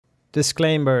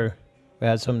Disclaimer. We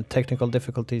had some technical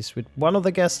difficulties with one of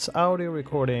the guests' audio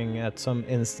recording at some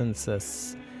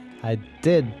instances. I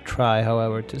did try,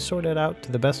 however, to sort it out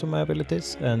to the best of my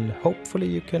abilities, and hopefully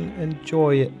you can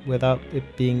enjoy it without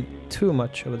it being too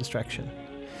much of a distraction.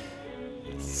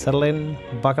 Settle in,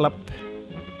 buckle up.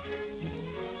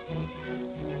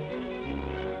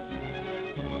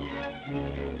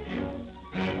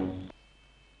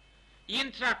 I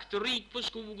en trakt rik på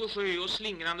skog och sjö och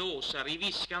slingrande åsar i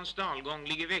Viskans dalgång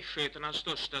ligger Västgötarnas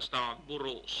största stad,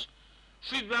 Borås.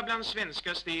 Sjua bland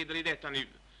svenska städer i detta nu,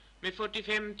 med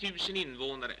 45 000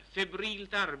 invånare,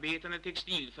 febrilt arbetande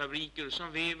textilfabriker som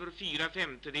väver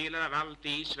 4/5 av allt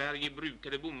det i Sverige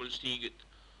brukade bomullstyget,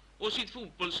 och sitt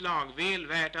fotbollslag väl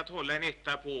värt att hålla en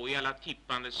etta på i alla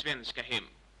tippande svenska hem.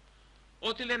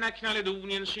 Och till denna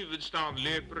Knalledoniens huvudstad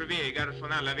löper vägar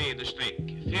från alla väderstreck.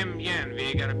 5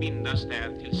 järnvägar bindas där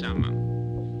tillsammans.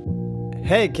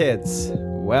 Hey kids!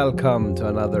 Welcome to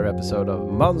another episode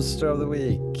of Monster of the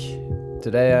Week.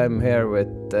 Today I'm here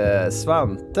with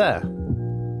Svante.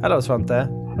 Hello Svante.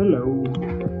 Hello.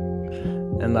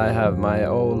 And I have my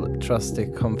old trusty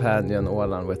companion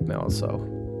Åland with me also.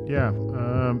 Yeah,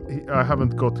 I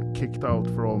haven't got kicked out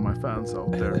for all my fans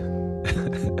out there.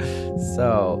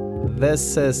 So,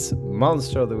 this is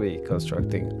Monster of the Week,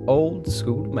 constructing old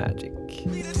school magic.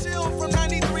 Yeah,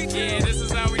 this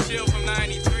is how we chill from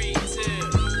 93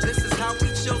 till. This is how we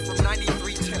chill from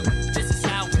 93 till. This is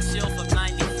how we chill from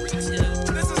 93 till.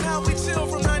 This is how we chill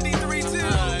from 93 till.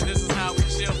 This is how we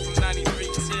chill from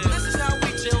 93 till. This is how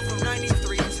we chill from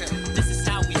 93 till. This is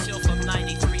how we chill from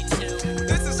 93 till.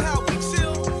 This is how we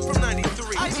chill from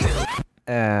 93 till.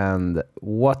 And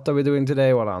what are we doing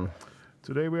today, Åland?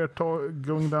 Today we are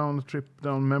going down a trip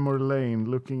down memory lane,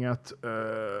 looking at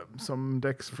some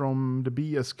decks from the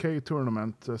BSK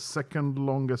tournament, the second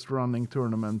longest running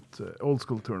tournament, old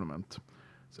school tournament,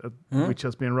 which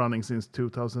has been running since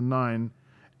 2009,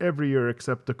 every year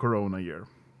except the Corona year.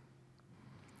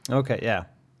 Okay, yeah.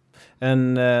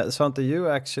 And Svante, you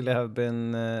actually have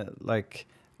been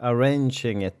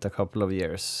arranging it a couple of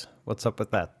years. What's up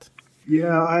with that?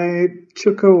 Yeah, I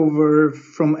took over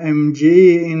from MG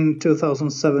in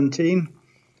 2017.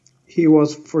 He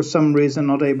was, for some reason,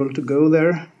 not able to go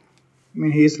there. I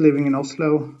mean, he's living in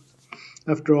Oslo,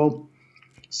 after all.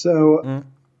 So,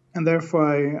 and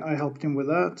therefore I helped him with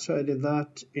that. So I did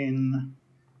that in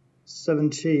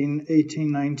 17,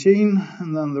 18, 19.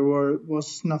 And then there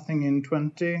was nothing in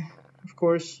 20, of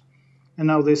course. And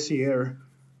now this year,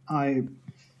 I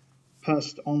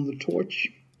passed on the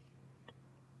torch.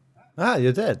 Ah,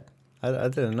 you did? I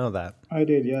didn't know that. I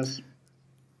did, yes.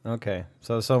 Okay,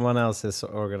 so someone else is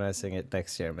organizing it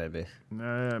next year, maybe.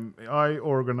 I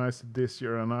organized it this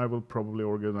year, and I will probably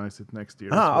organize it next year.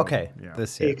 Ah, as well. okay, Yeah.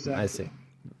 this year. Exactly. I see.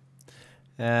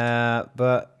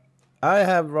 But I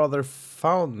have rather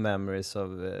fond memories of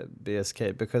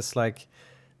BSK because,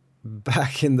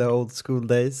 back in the old school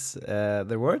days,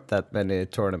 there weren't that many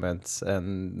tournaments,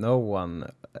 and no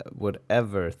one would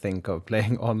ever think of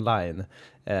playing online.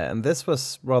 And this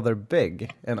was rather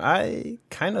big, and I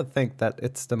kind of think that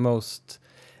it's the most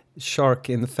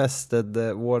shark-infested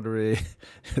watery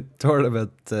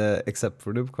tournament except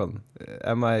for NoobCon.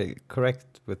 Am I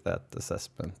correct with that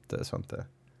assessment, Svante?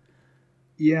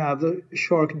 Yeah, the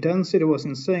shark density was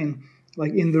insane.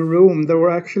 Like in the room, there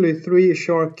were actually 3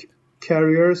 shark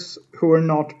carriers who were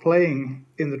not playing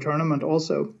in the tournament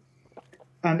also.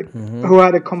 And who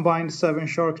had a combined 7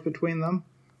 sharks between them.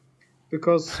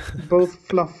 Because both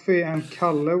Fluffy and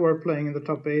Kalle were playing in the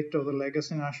top 8 of the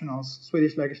Legacy Nationals,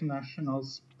 Swedish Legacy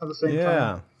Nationals at the same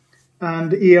time.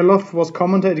 And Elof was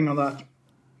commentating on that.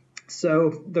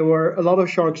 So there were a lot of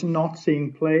sharks not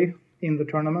seeing play in the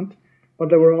tournament. But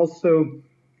there were also,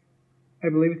 I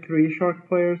believe, 3 shark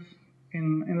players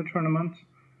in the tournament.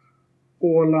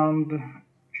 Åland,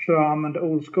 Schram, and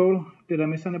Old School. Did I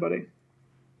miss anybody?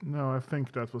 No, I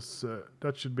think that was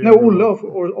that should be. No, Olof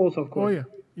also, of course. Oh yeah,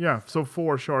 yeah. So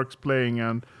 4 sharks playing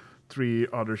and 3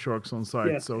 other sharks on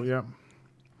site. Yes. So yeah.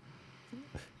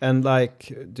 And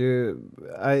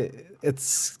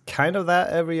it's kind of that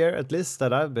every year, at least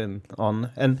that I've been on.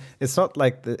 And it's not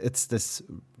like it's this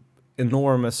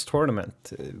enormous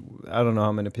tournament. I don't know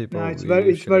how many people. No, it's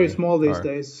very small these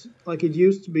days. Like it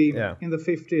used to be in the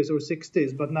 50s or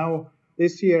 60s, but now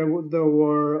this year there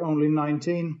were only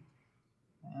 19.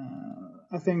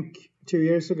 I think 2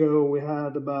 years ago we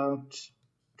had about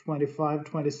 25,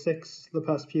 26 the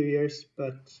past few years,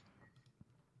 but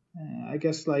I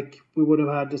guess we would have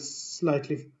had a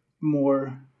slightly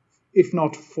more, if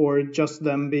not for just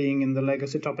them being in the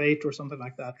Legacy top 8 or something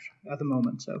like that at the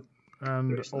moment. So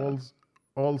and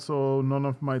Also, none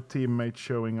of my teammates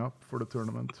showing up for the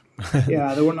tournament.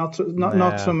 Yeah, there were not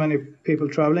so many people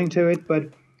traveling to it,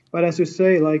 but as you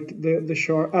say, like the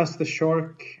shark, as the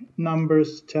shark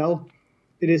numbers tell,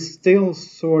 it is still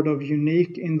sort of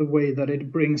unique in the way that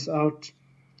it brings out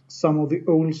some of the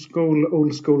old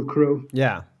school crew.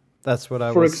 Yeah, that's what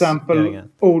I For was getting example, at.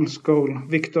 old school,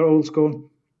 Victor Old School.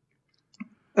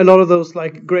 A lot of those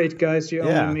like great guys you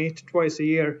Yeah. only meet twice a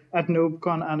year at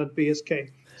NoobCon and at BSK.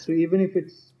 So even if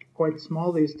it's quite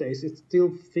small these days, it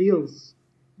still feels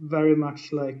very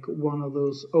much like one of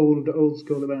those old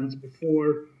school events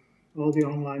before all the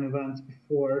online events,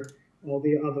 before all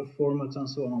the other formats and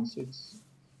so on. So it's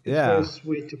Yeah. very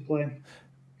sweet to play.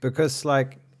 Because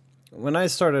like when I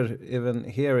started even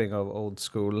hearing of old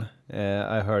school,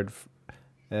 I heard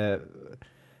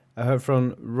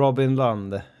from Robin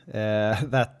Lund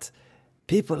that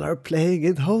people are playing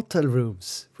in hotel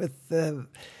rooms with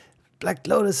Black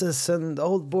Lotuses and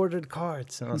old bordered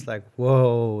cards, and I was like,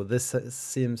 "Whoa, this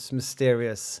seems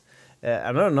mysterious."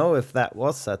 I don't know if that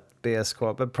was at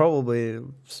BSK, but probably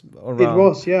around. It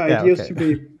was, yeah. It used okay.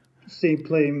 to be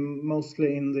playing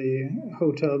mostly in the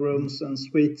hotel rooms and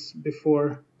suites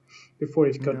before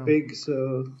it got big.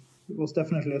 So it was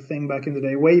definitely a thing back in the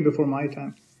day, way before my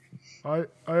time. I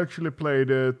actually played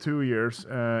 2 years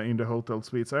in the hotel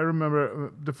suites. I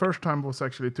remember the first time was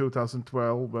actually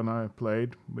 2012 when I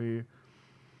played.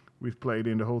 We played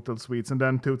in the hotel suites, and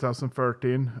then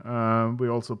 2013 we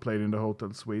also played in the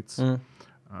hotel suites.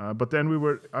 But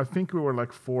then I think we were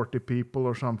like 40 people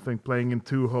or something playing in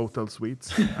 2 hotel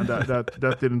suites, and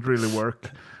that didn't really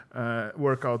work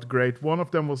out great. One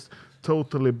of them was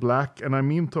totally black, and I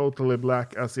mean totally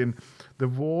black as in the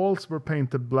walls were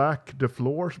painted black, the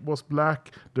floor was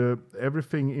black,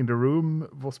 everything in the room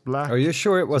was black. Are you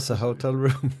sure it was a hotel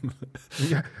room?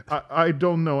 Yeah, I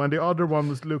don't know. And the other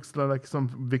one looks like some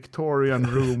Victorian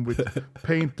room with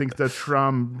paintings that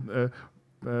Shram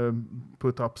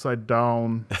put upside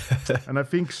down. And I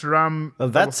think Shram... Well,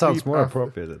 that sounds more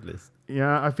appropriate at least.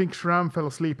 Yeah, I think Shram fell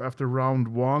asleep after round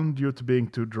 1 due to being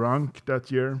too drunk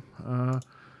that year.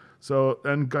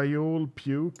 And Gayol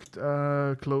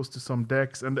puked close to some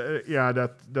decks, and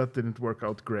that didn't work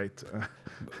out great,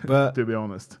 but to be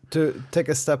honest. To take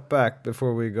a step back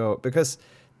before we go, because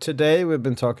today we've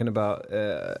been talking about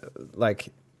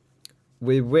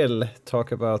we will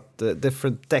talk about the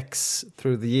different decks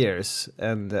through the years,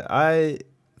 and I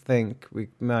think we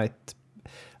might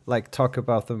talk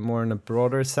about them more in a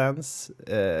broader sense.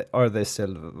 Are they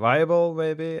still viable,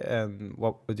 maybe, and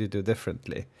what would you do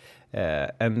differently?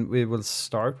 And we will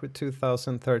start with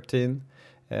 2013.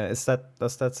 Does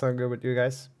that sound good with you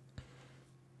guys?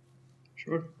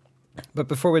 Sure. But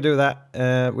before we do that,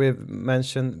 we've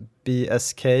mentioned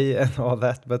BSK and all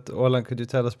that. But Olan, could you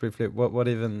tell us briefly what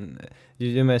even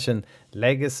you mentioned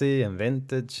legacy and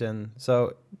vintage, and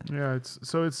so yeah, it's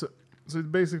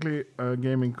basically a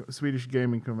Swedish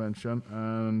gaming convention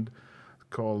and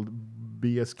called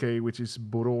BSK, which is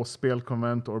Borås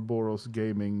Spelkonvent or Borås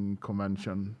Gaming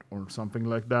Convention or something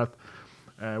like that,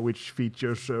 which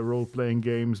features role-playing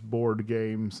games, board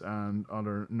games, and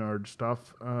other nerd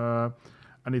stuff.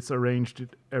 And it's arranged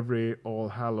every All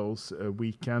Hallows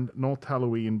weekend, not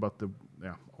Halloween, but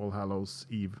All Hallows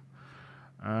Eve.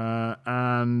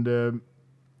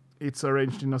 It's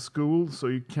arranged in a school, so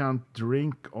you can't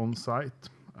drink on site.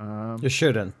 You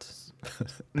shouldn't.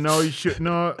 No, you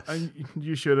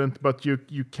shouldn't. But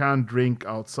you can drink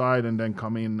outside and then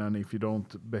come in, and if you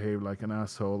don't behave like an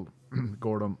asshole,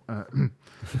 Gordon,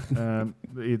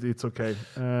 it's okay.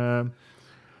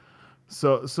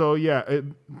 So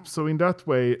in that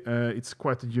way, it's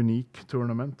quite a unique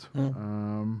tournament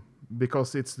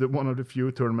because it's one of the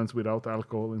few tournaments without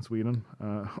alcohol in Sweden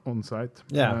on site.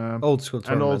 Yeah, old school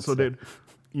tournaments.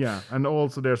 And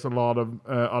also there's a lot of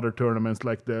other tournaments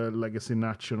like the Legacy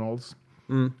Nationals,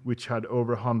 which had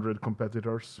over 100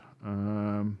 competitors,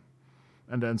 and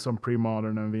then some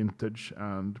pre-modern and vintage,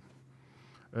 and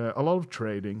a lot of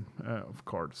trading of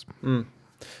cards.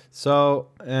 So,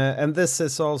 and this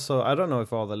is also, I don't know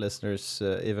if all the listeners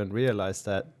even realize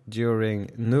that during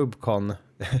NoobCon,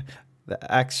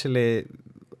 actually,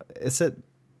 is it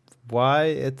why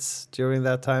it's during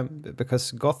that time?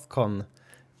 Because GothCon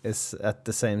is at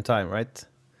the same time, right?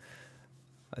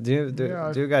 Do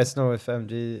you guys know if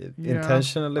MG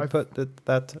intentionally put it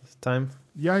that time?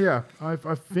 Yeah.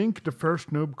 I think the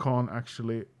first NoobCon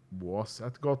actually was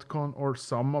at GothCon, or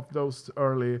some of those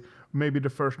early, maybe the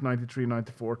first 93,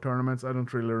 94 tournaments. I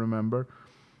don't really remember,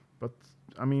 but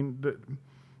I mean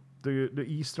the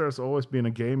Easter has always been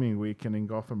a gaming weekend in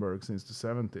Gothenburg since the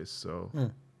 70s. So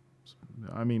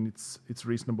I mean it's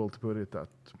reasonable to put it at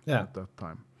that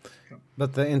time.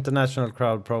 But the international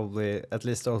crowd probably, at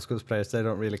least old school players, they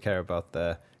don't really care about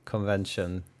the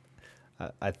convention,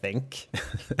 I think.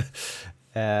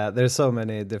 There's so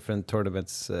many different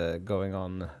tournaments going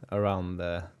on around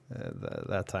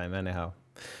that time anyhow.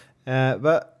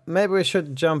 But maybe we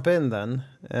should jump in then.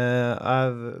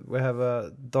 We have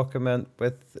a document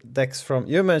with decks from...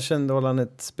 You mentioned, Olan,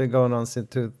 it's been going on since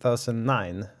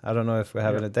 2009. I don't know if we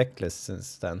have any deck lists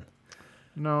since then.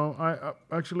 No, I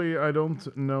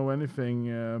don't know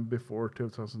anything before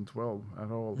 2012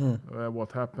 at all.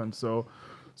 What happened? So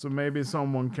maybe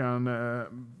someone can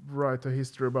write a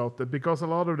history about that, because a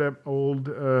lot of the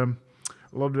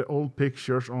old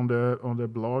pictures on the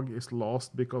blog is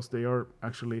lost because they are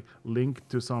actually linked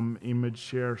to some image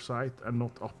share site and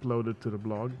not uploaded to the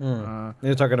blog.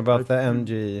 You're talking about the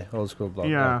MG old school blog.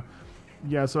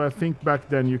 Yeah, so I think back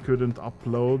then you couldn't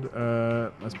upload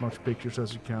as much pictures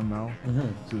as you can now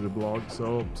to the blog.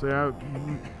 So yeah,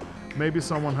 maybe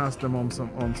someone has them on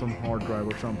some hard drive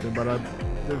or something. But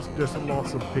there's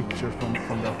lots of pictures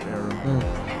from that era.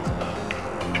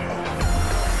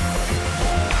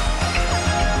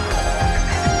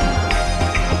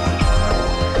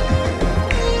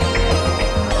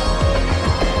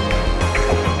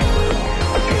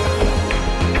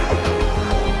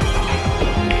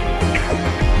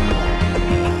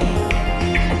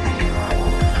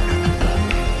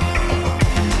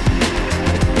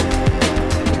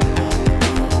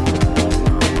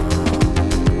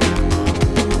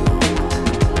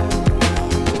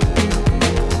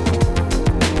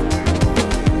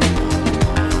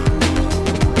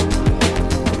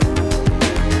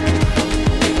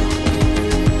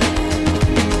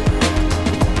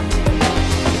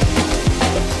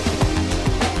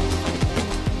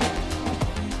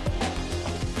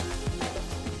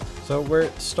 So we're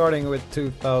starting with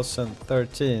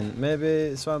 2013.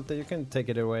 Maybe, Svante, you can take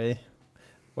it away.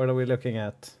 What are we looking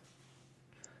at?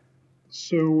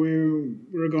 So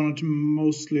we're going to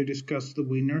mostly discuss the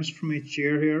winners from each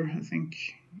year here, I think.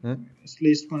 At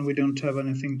least when we don't have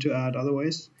anything to add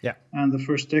otherwise. Yeah. And the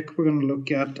first deck we're going to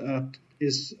look at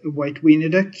is a White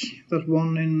Weenie deck that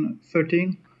won in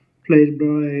 13, played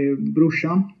by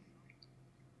Brorsan.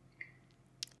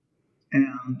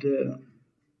 And...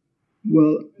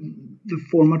 well, the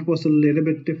format was a little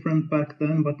bit different back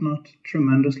then, but not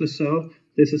tremendously so.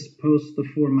 This is post the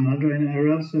 4-mana drain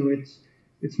era, so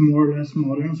it's more or less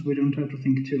modern, so we don't have to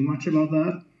think too much about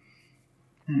that.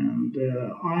 And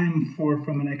I'm far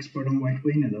from an expert on White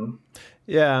Weenie, though.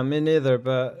 Yeah, me neither,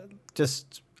 but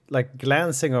just like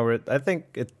glancing over it, I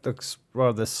think it looks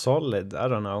rather solid. I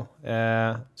don't know.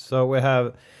 So we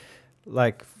have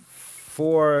like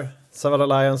 4 Savannah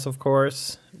Lions, of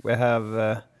course. We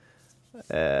have...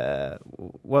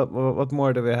 what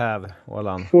more do we have,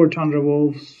 Olan? 4 Tundra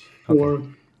Wolves, 4, I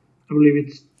believe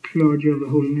it's Clergy of the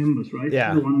Holy Nimbus, right?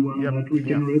 Yeah. The one that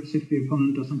regenerates if the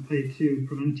opponent doesn't pay to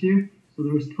prevent you. So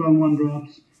there's 12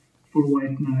 1-drops, 4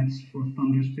 White Knights, 4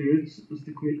 Thunder Spirits as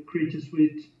the creature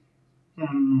suite,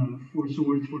 then 4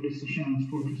 Swords, 4 Disenchants,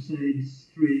 4 Crusades,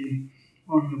 3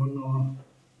 Army of Law,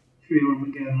 3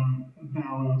 Armageddon, a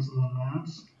Balance, and then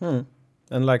lands.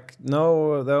 And like,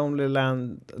 no, the only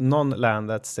non-land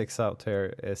that sticks out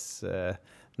here is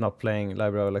not playing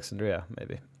Library of Alexandria,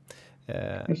 maybe.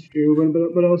 That's true,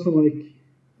 but also like,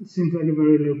 it seems like a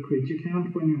very low creature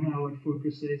count when you have like 4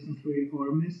 Crusades and 3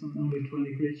 armies and only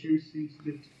 20 creatures. Seems a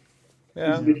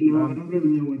bit low. I don't really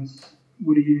know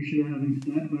what you usually have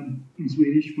instead, but in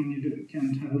Swedish, when you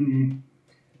can't have any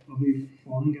of the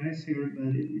fallen guys here,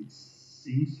 but it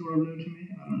seems sort of low to me.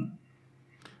 I don't know.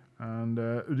 And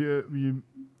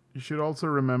you should also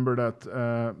remember that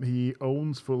he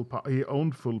owned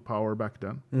full power back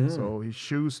then, so he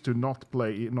chose to not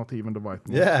play, not even the white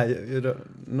moves. Yeah, you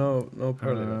don't no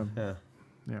problem.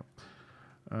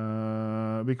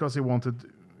 Because he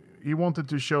wanted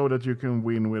to show that you can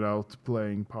win without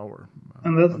playing power.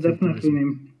 And that's definitely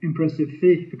an impressive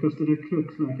feat, because the deck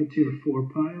looks like a tier 4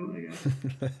 pile, I guess.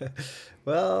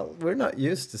 Well, we're not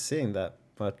used to seeing that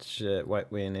much White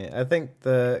Weenie. I think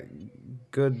the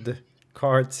good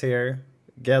cards here,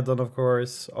 Geddon, of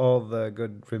course, all the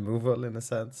good removal in a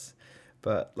sense,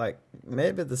 but like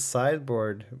maybe the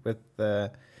sideboard with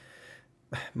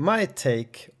my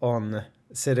take on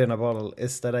City in a Bottle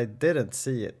is that I didn't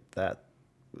see it that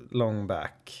long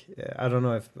back. I don't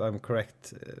know if I'm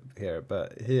correct here,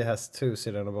 but he has 2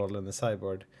 City in a Bottle in the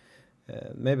sideboard.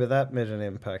 Maybe that made an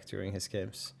impact during his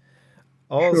games.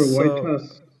 Also, sure, White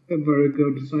has a very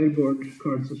good sideboard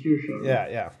cards as usual.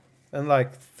 Yeah. And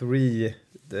like 3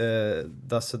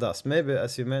 Dust to Dust. Maybe,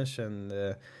 as you mentioned...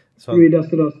 3 Dust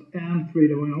to Dust and 3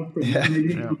 Divine Offering. Yeah.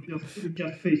 Maybe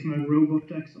just facing like robot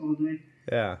decks all day.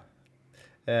 Yeah.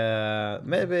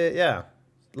 Maybe, yeah.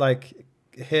 Like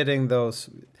hitting those.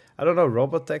 I don't know,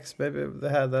 Robotex, maybe they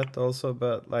had that also,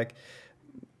 but like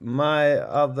my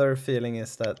other feeling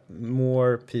is that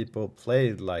more people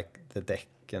played like the deck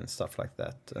and stuff like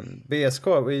that. And BS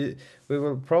Core, we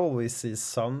will probably see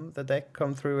some the deck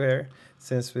come through here,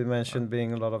 since we mentioned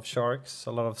being a lot of sharks,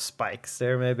 a lot of spikes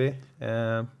there maybe.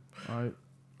 I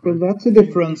Well, that's a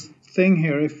different thing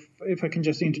here. If I can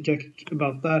just interject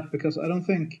about that, because I don't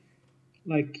think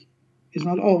like it's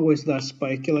not always that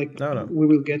spiky. Like No. we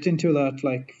will get into that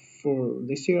like for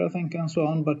this year, I think, and so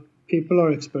on. But people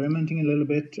are experimenting a little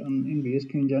bit in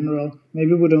VSK in general.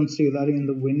 Maybe we don't see that in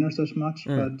the winners as much,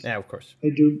 but Yeah, of course. I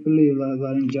do believe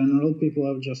that in general people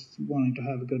are just wanting to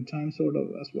have a good time, sort of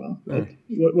as well. Right?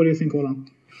 What do you think, Olan?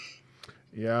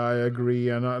 Yeah, I agree,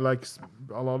 and a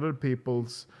lot of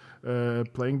people's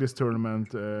playing this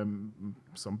tournament.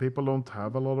 Some people don't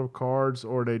have a lot of cards,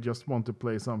 or they just want to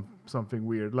play something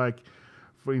weird. Like,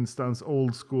 for instance,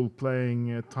 old school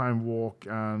playing Time Walk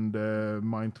and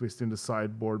Mind Twist in the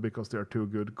sideboard because they are two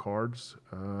good cards.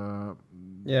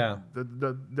 Yeah.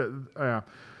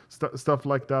 Stuff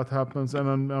like that happens,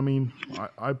 and I mean,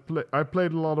 I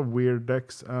played a lot of weird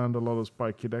decks and a lot of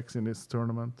spiky decks in this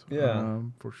tournament. Yeah.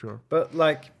 For sure. But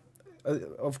like,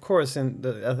 of course, in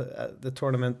the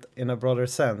tournament in a broader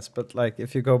sense. But like,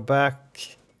 if you go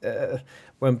back,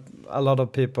 when a lot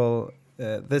of people,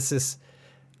 this is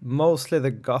mostly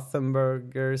the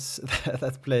Gothenburgers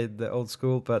that played the old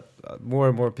school, but more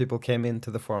and more people came into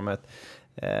the format.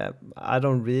 I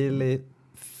don't really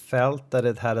felt that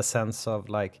it had a sense of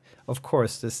like, of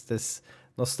course, this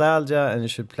nostalgia, and you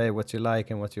should play what you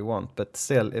like and what you want, but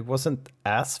still it wasn't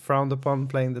as frowned upon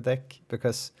playing the deck,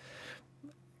 because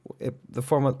the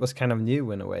format was kind of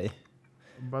new in a way.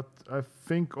 But I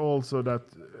think also that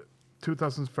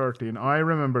 2013, I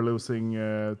remember losing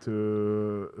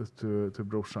to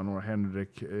Brorsan, or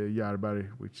Henrik Järberg,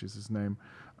 which is his name,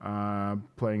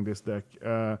 playing this deck.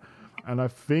 And I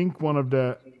think one of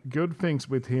the good things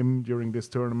with him during this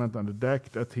tournament and the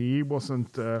deck, that he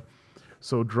wasn't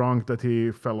so drunk that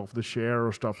he fell off the chair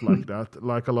or stuff like that,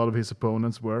 like a lot of his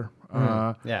opponents were.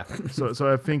 Yeah.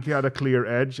 So I think he had a clear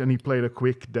edge, and he played a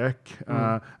quick deck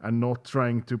and not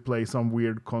trying to play some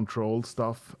weird control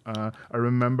stuff. I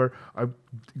remember I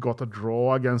got a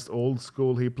draw against old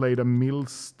school. He played a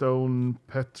Millstone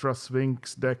Petra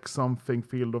Sphinx deck, something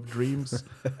Field of Dreams.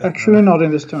 Actually, not in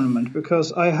this tournament,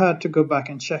 because I had to go back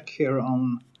and check here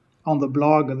on the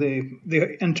blog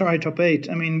the entire top 8.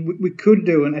 I mean, we could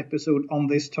do an episode on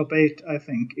this top 8, I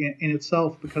think, in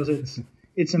itself, because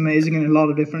it's amazing in a lot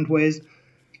of different ways.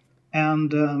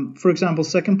 And for example,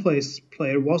 second place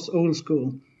player was old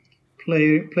school,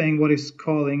 playing what is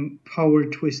calling Power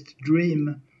Twist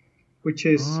Dream, which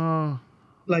is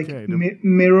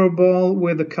Mirror Ball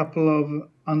with a couple of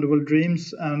Underworld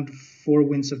Dreams and 4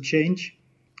 Winds of Change.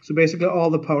 So basically all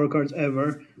the power cards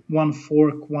ever: 1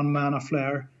 Fork, 1 Mana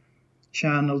Flare,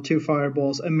 Channel, 2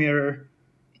 Fireballs, a Mirror,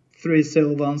 3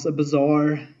 Sylvans, a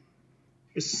Bazaar.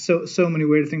 There's so many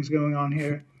weird things going on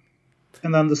here.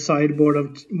 And then the sideboard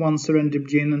of 1 Serendib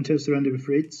Djinn and 2 Serendib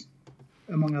Freets,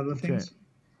 among other things.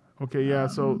 Okay, yeah,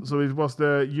 so it was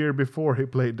the year before he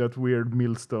played that weird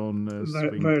Millstone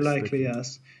Sphinx. Very likely,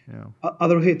 yes. Yeah.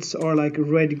 Other hits are like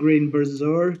Red Green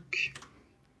Berserk.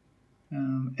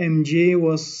 MG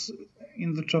was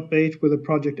in the top 8 with a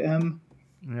Project M.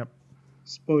 Yep.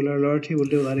 Spoiler alert, he will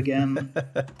do that again.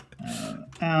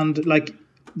 And like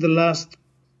the last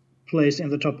place in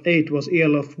the top 8 was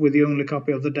Elof with the only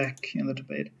copy of the deck in the top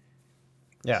 8.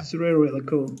 Yeah. It's a really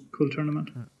cool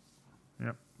tournament.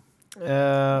 Yep.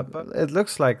 But it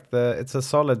looks like it's a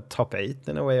solid top 8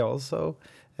 in a way also.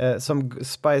 Some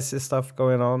spicy stuff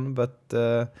going on, but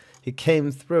he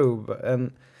came through.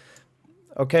 And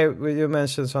okay, well, you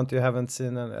mentioned something you haven't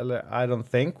seen, and I don't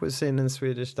think we've seen in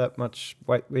Swedish that much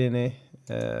White Weenie.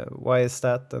 Why is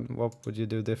that, and what would you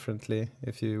do differently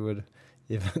if you would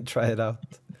even try it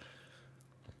out?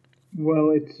 Well,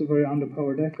 it's a very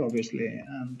underpowered deck, obviously,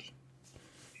 and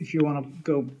if you want to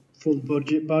go full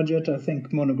budget, I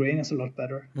think Mono Green is a lot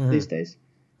better these days.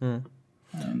 I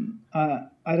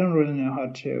don't really know how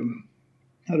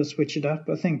to switch it up.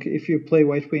 I think if you play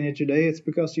White Weenie today, it's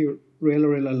because you really,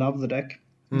 really love the deck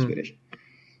in Swedish.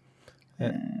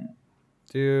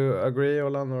 Do you agree,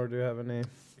 Olan, or do you have any?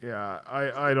 Yeah,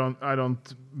 I don't.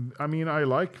 I mean, I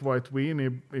like White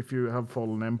Weenie if you have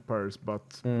Fallen Empires, but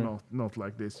not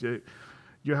like this.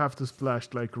 You have to splash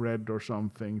like red or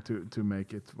something to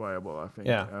make it viable, I think.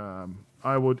 Yeah.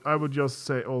 I would just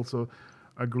say also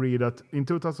agree that in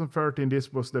 2013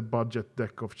 this was the budget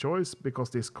deck of choice,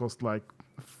 because this cost like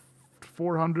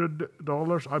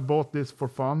 $400. I bought this for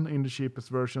fun in the cheapest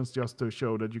versions just to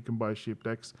show that you can buy cheap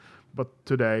decks. But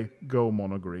today, go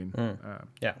mono green.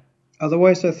 Yeah.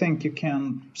 Otherwise, I think you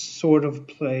can sort of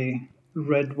play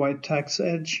red-white tax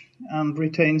edge and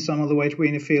retain some of the white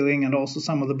weenie feeling and also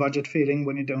some of the budget feeling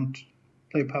when you don't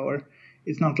play power.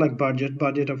 It's not like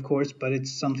budget of course, but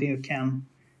it's something you can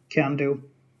do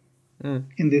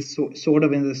in this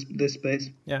in this space.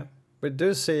 Yeah. We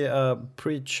do see a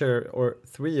Preacher, or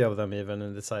 3 of them even,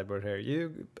 in the sideboard here.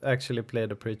 You actually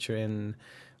played a Preacher in,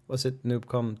 was it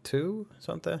Noobcom 2,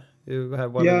 Svante? You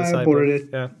had one in the sideboard. I boarded it.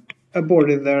 Yeah. I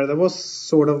boarded it there. That was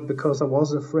sort of because I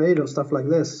was afraid of stuff like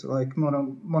this, like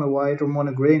mono white or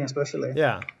mono green especially.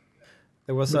 Yeah.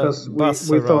 There was because a buzz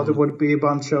we around. thought it would be a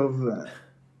bunch of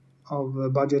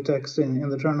budget decks in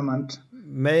the tournament.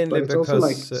 Mainly but it's because... also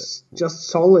like just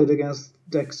solid against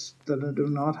decks that do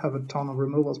not have a ton of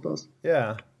removals plus.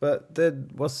 Yeah, but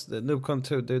was the Noobcon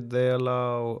 2, did they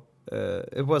allow...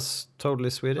 it was totally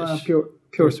Swedish?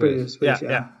 Pure Swedish,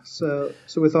 yeah. So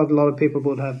we thought a lot of people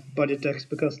would have budget decks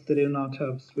because they do not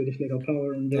have Swedish legal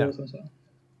power and deals and so on.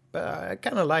 But I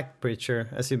kind of like Preacher,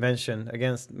 as you mentioned,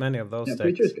 against many of those decks.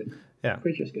 Preacher's good. Yeah.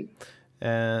 Preacher's good.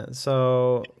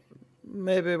 So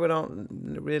maybe we don't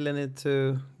really need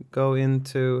to go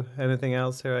into anything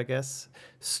else here, I guess.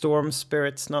 Storm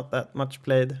Spirit's not that much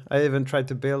played. I even tried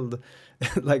to build,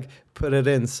 like, put it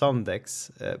in some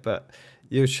decks, but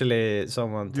usually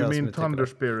someone tells me... You mean Thunder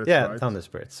Spirits, yeah, right? Thunder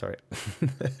Spirits, sorry.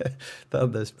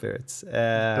 Thunder Spirits.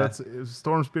 That's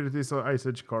Storm Spirit is an Ice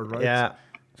Edge card, right? Yeah.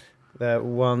 The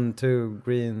 1/2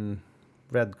 green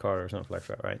red card or something like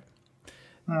that, right?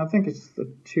 I think it's the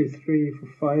 2/3 for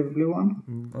 5 blue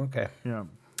one. Okay. Yeah.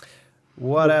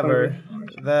 Whatever.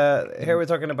 Here we're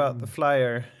talking about the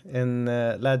flyer in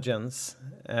Legends.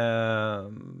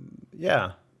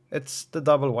 Yeah, it's the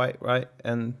double white, right?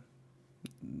 And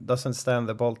doesn't stand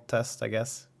the bolt test, I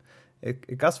guess.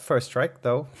 It got first strike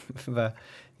though. But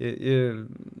you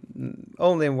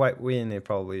only in white weenie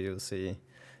probably you'll see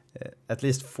at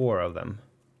least 4 of them.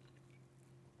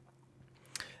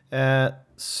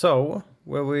 So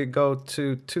where we go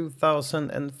to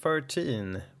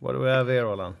 2013, what do we have here,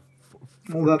 Roland?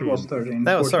 Well, that was 13.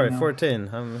 No, 14 sorry, now. 14.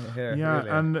 I'm here. Yeah, really.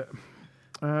 and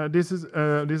this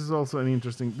is also an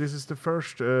interesting. This is the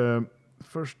first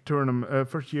tournament,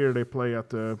 first year they play at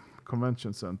the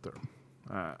convention center,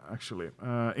 actually,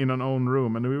 in an own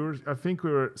room, and I think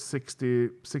we were 60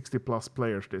 plus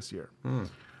players this year.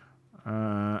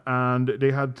 And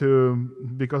they had to,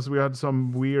 because we had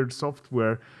some weird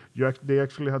software, they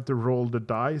actually had to roll the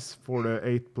dice for the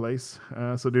 8th place.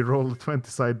 So they rolled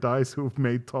 20-side dice who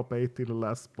made top 8 in the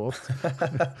last spot.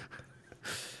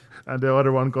 And the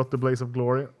other one got the Blaze of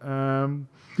Glory.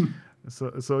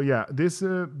 So yeah, this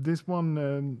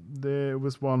one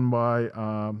was won by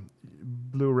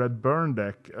Blue-Red Burn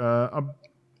deck. A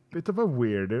bit of a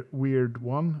weird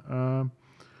one.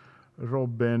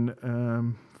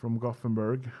 Robin from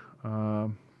Gothenburg,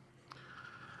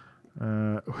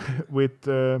 with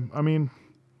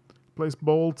plays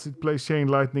bolts, it plays chain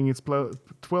lightning, it's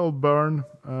 12 burn,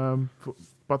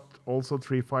 but also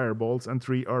 3 fireballs and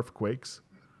 3 earthquakes.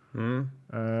 So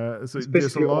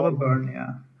there's a lot of burn,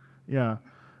 yeah,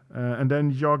 and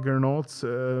then juggernauts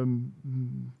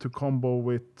to combo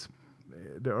with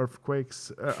the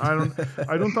earthquakes. I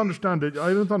don't understand it.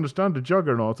 I don't understand the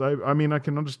juggernauts. I mean, I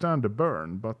can understand the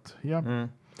burn, but yeah.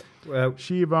 Well,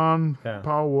 Shivan,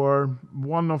 power,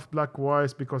 1 of Black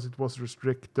Wise because it was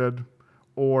restricted,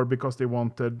 or because they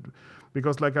wanted,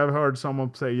 because like I've heard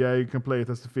someone say, yeah, you can play it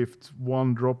as the 5th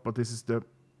 1-drop, but this is the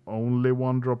only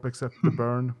 1-drop except the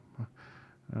burn.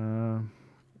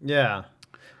 Yeah,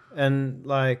 and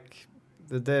like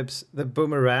the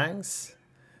boomerangs,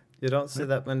 you don't see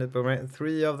that many boomerangs.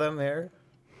 3 of them here.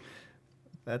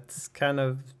 That's kind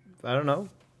of, I don't know,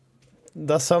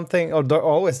 does something, or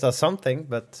always does something,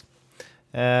 but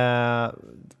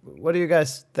what do you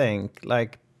guys think?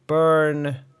 Like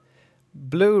burn,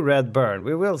 blue-red burn.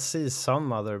 We will see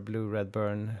some other blue-red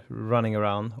burn running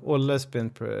around. Olle's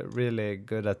been really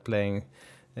good at playing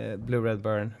blue-red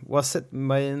burn. Was it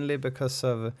mainly because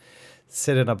of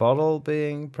Sit in a Bottle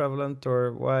being prevalent,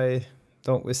 or why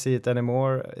don't we see it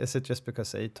anymore? Is it just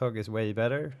because ATOG is way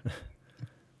better?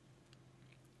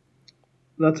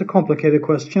 That's a complicated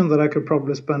question that I could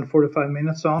probably spend 45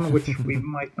 minutes on, which we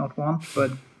might not want.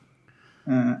 But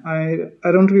I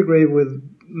don't agree with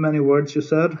many words you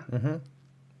said,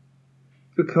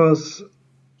 because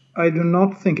I do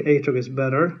not think ATOG is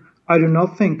better. I do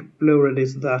not think Blue-Red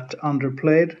is that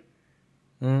underplayed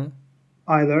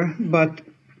either. But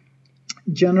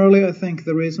generally, I think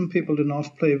the reason people do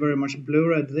not play very much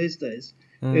Blue-Red these days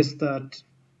is that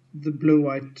the blue,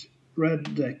 white,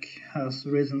 red deck has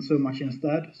risen so much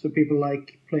instead. So people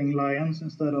like playing lions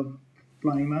instead of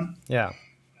flying men. Yeah.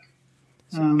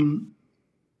 Then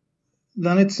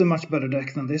it's a much better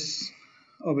deck than this,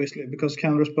 obviously, because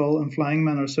counterspell and flying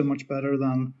men are so much better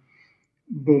than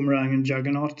boomerang and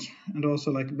juggernaut, and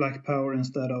also like black power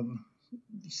instead of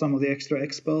some of the extra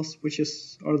X spells, which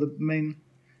are the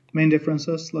main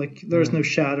differences. Like there's no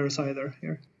shatters either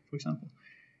here, for example.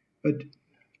 But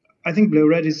I think blue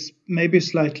red is maybe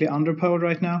slightly underpowered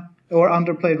right now, or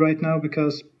underplayed right now,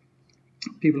 because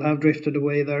people have drifted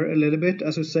away there a little bit.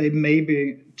 As I say,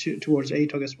 maybe towards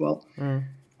ATOG as well.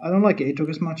 I don't like ATOG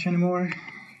as much anymore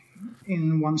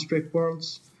in one strip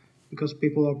worlds, because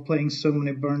people are playing so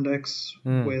many burn decks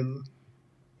with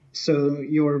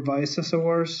your Vices are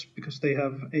worse, because they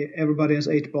have everybody has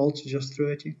 8 bolts just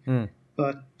throw at you.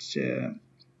 But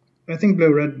I think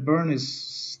blue red burn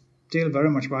is still very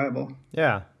much viable.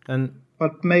 Yeah,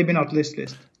 but maybe not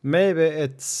list. Maybe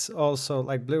it's also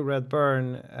like blue red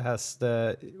burn has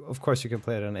of course you can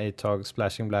play it on ATOG,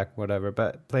 splashing black, whatever,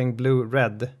 but playing blue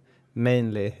red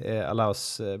mainly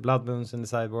allows blood moons in the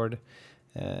sideboard.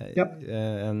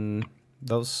 And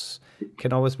those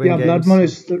can always win games.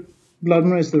 Blood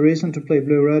moon is the reason to play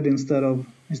blue red instead of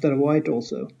white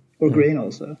also, or green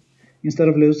also. Instead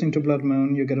of losing to blood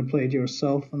moon, you get to play it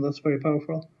yourself, and that's very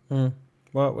powerful.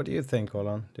 Well, what do you think,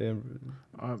 Olan?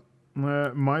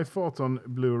 My thought on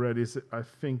blue red is I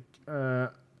think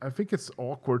it's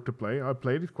awkward to play. I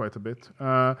played it quite a bit.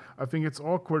 I think it's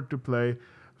awkward to play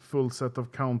full set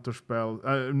of counter spells.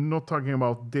 Not talking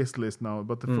about this list now,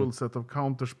 but the full set of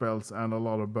counter spells and a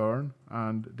lot of burn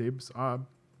and dibs.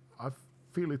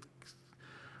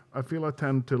 I feel I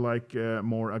tend to like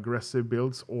more aggressive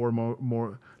builds, or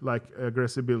more like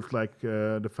aggressive builds like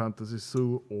the Fantasy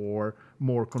Zoo, or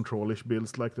more control-ish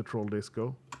builds like the Troll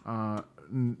Disco,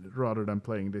 rather than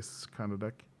playing this kind of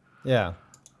deck. Yeah.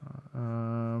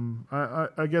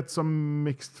 I get some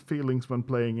mixed feelings when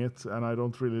playing it, and I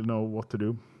don't really know what to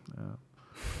do.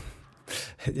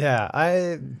 Yeah,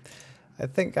 I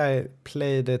think I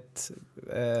played it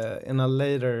in a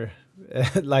later,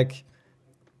 like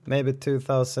maybe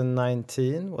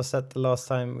 2019. Was that the last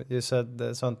time you said,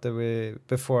 Svante,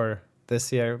 before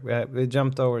this year? We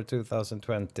jumped over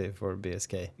 2020 for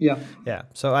BSK. Yeah. Yeah,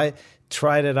 so I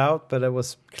tried it out, but it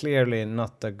was clearly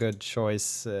not a good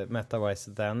choice meta-wise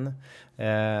then.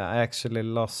 I actually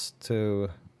lost to...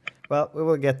 Well, we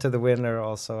will get to the winner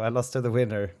also. I lost to the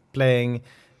winner playing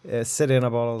City in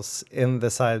a Bottles in the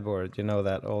sideboard, you know,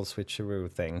 that old switcheroo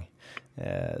thing.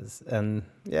 And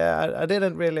yeah, I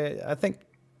didn't really... I think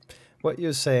what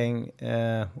you're saying,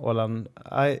 Olan,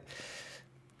 I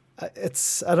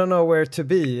don't know where to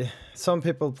be. Some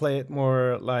people play it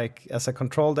more like as a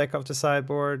control deck of the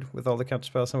sideboard with all the counter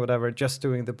spells and whatever, just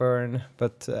doing the burn.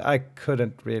 But I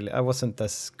wasn't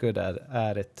as good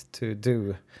at it to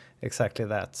do exactly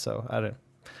that. So I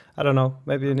don't know.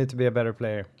 Maybe you need to be a better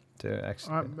player to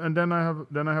actually. And then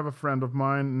I have a friend of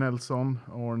mine, Nelson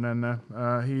or Nene.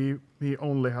 He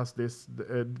only has this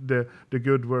the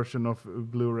good version of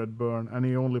blue red burn, and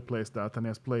he only plays that, and he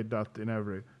has played that in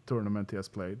every tournament he has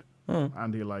played,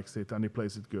 and he likes it, and he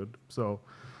plays it good. So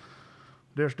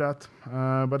there's that.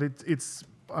 But it's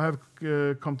I have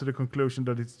come to the conclusion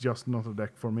that it's just not a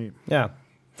deck for me. Yeah,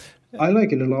 I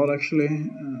like it a lot actually.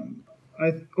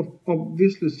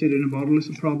 Obviously City in a Bottle is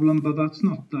a problem, but that's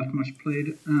not that much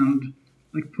played. And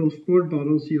like post-board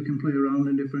bottles, you can play around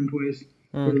in different ways,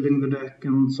 building the deck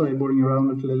and sideboarding around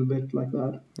it a little bit like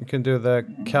that. You can do the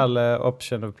Kalle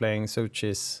option of playing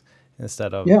Suchis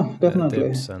instead of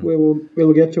definitely.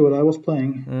 We'll get to what I was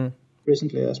playing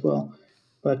recently as well.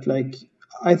 But like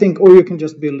I think, or you can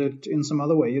just build it in some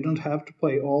other way. You don't have to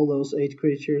play all those 8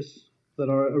 creatures that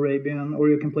are Arabian, or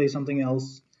you can play something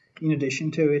else in addition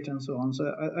to it, and so on.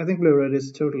 So I think blue red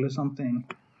is totally something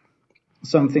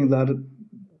that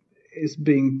is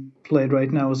being played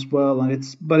right now as well, and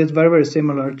it's very, very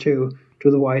similar to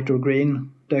the white or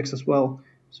green decks as well.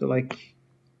 So like,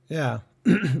 yeah,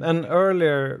 an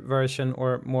earlier version,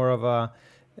 or more of a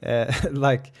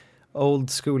like old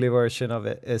schooly version of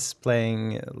it, is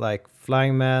playing like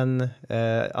flying men,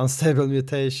 unstable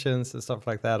mutations and stuff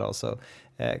like that. Also,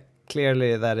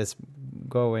 clearly that is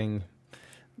going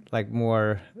like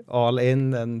more all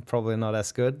in and probably not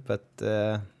as good, but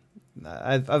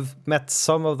I've met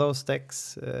some of those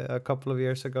decks a couple of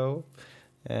years ago,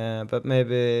 but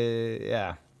maybe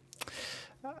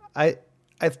I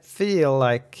feel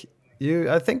like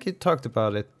I think you talked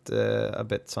about it a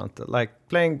bit, Svante, like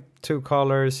playing 2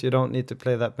 colors, you don't need to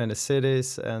play that many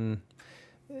cities, and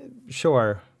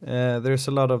sure, there's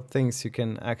a lot of things you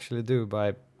can actually do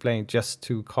by playing just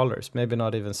 2 colors, maybe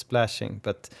not even splashing.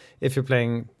 But if you're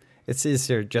playing, it's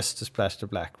easier just to splash the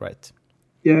black, right?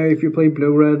 Yeah, if you play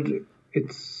blue-red,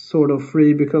 it's sort of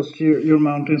free because your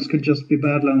mountains could just be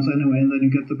Badlands anyway, and then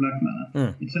you get the black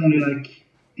mana. It's only like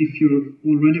if you're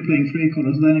already playing 3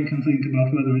 colors, then you can think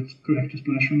about whether it's correct to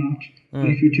splash or not. But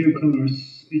if you're 2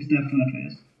 colors, it's definitely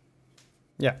is.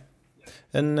 Yeah.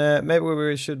 And maybe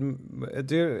we should...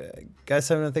 do you guys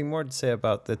have anything more to say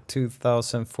about the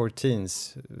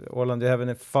 2014s? Orland, do you have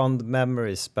any fond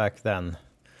memories back then?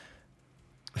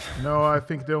 No, I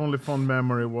think the only fond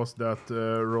memory was that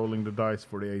rolling the dice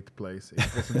for the 8th place. It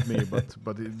wasn't me,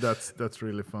 but that's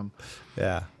really fun.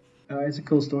 Yeah. It's a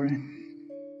cool story.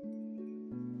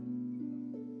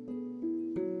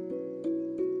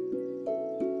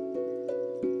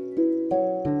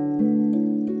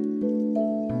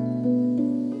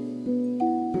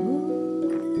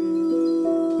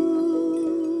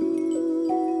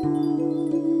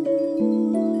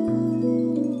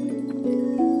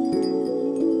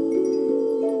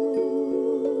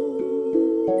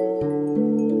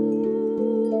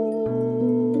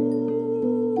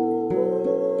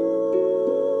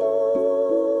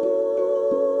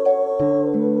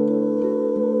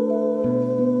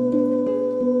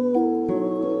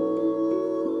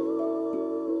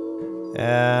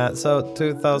 So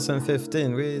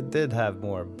 2015, we did have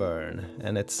more burn,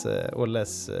 and it's or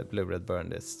less blue-red burn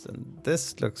list. And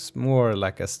this looks more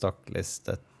like a stock list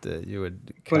that you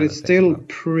would. But it's still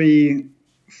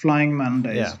pre-Flying Man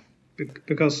days. Yeah.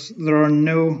 Because there are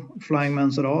no Flying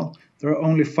Mans at all. There are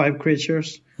only 5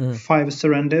 creatures, 5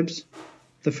 Serendibs,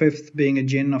 the 5th being a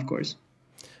Djinn, of course.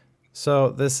 So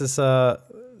this is a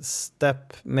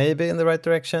step maybe in the right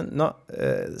direction. Not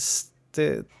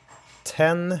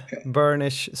 10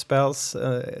 burnish spells,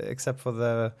 except for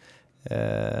the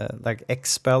like X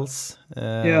spells.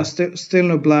 Yeah, still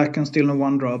no black and still no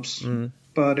 1-drops.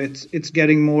 But it's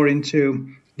getting more into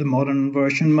the modern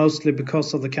version, mostly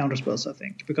because of the counterspells, I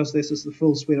think. Because this is the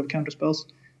full suite of counterspells.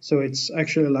 So it's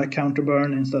actually like counter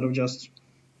burn instead of just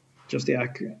the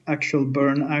actual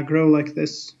burn aggro like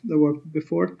this that worked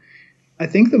before. I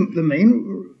think the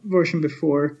main version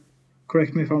before,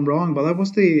 correct me if I'm wrong, but that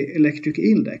was the Electric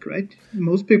Eel deck, right?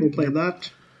 Most people play that.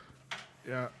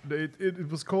 Yeah, it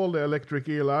was called the Electric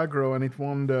Eel aggro, and it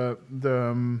won the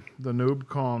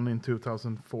NoobCon in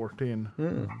 2014.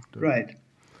 Right.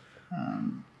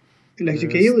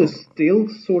 Electric Eel is still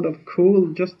sort of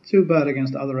cool, just too bad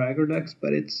against other aggro decks,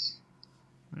 but it's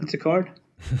a card.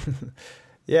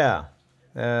 Yeah.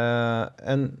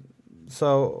 And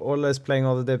so Ola is playing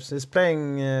all the dips. He's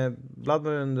playing Blood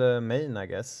Moon in the main, I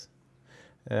guess.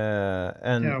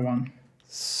 And one.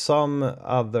 some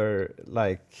other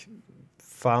like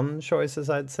fun choices,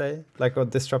 I'd say, like a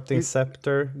Disrupting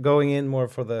Scepter, going in more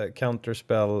for the counter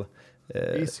spell.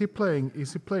 Is he playing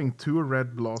 2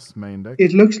 Red Blast main deck?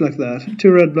 It looks like that.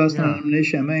 2 Red Blast and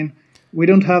Amnesia main. We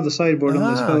don't have the sideboard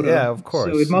on this photo. Yeah, of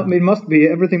course. So it must be,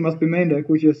 everything must be main deck,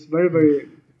 which is very, very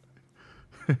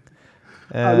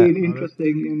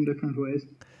interesting in different ways.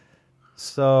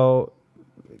 So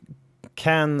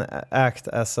can act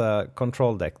as a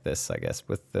control deck, this, I guess,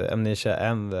 with the Amnesia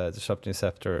and the Disrupting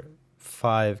Scepter,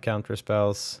 5 counter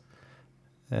spells.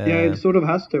 Yeah, it sort of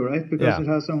has to, right? Because it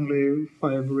has only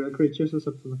 5 real creatures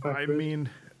except for the factories.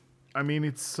 I mean,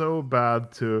 it's so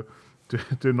bad to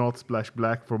not splash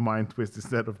black for Mind Twist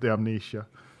instead of the Amnesia.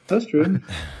 That's true.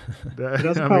 It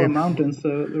has power mountains,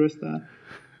 so there is that.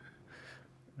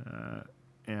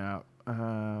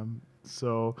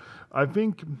 So I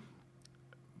think,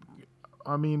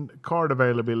 card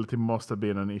availability must have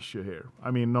been an issue here.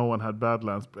 I mean, no one had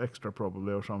Badlands extra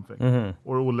probably or something.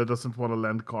 Or Olle doesn't want to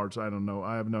lend cards. I don't know.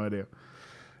 I have no idea.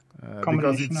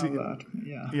 Combination of that,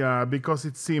 yeah. Yeah, because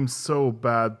it seems so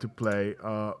bad to play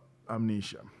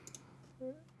Amnesia.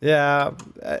 Yeah,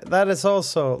 that is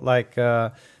also like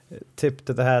a tip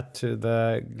to the hat to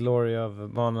the glory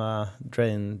of mana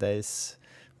drain days.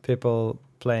 People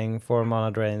playing 4 mana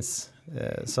drains,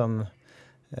 some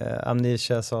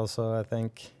Amnesias also, I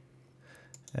think.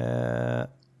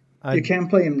 You can't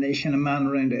play Amnesia in a mana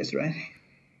drain days, right?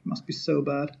 Must be so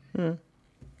bad.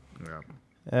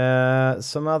 Yeah.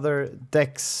 Some other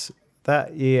decks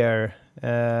that year.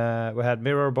 We had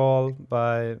Mirror Ball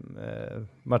by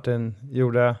Martin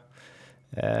Juda.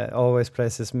 Always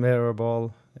plays his Mirror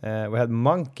Ball. We had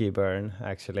Monkey Burn,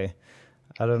 actually.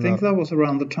 I think that was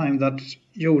around the time that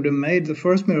Juda made the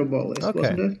first Mirror Ball list,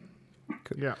 wasn't it?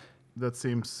 Yeah, that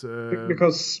seems...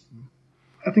 Because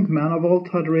I think Mana Vault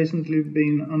had recently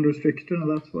been unrestricted, and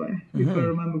that's why, if I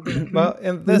remember correctly. Well,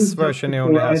 in this version, he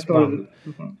only has 1.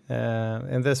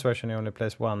 In this version, he only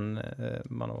plays 1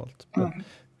 Mana Vault. But,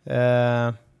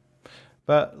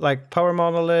 But like Power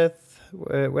Monolith,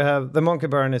 we have the Monkey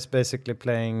Burn is basically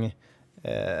playing,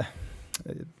 Curd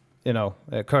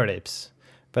Apes,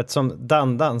 but some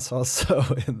Dandans also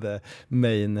in the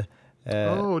main.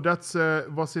 That's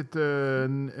was it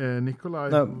Nikolai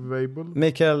No, Weibull?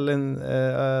 Mikael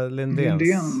Lindén.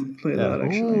 Lindén played that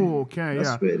actually. Oh, okay, That's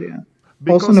yeah. weird, yeah.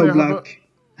 Because Also no I have black.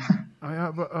 I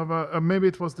have maybe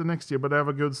it was the next year, but I have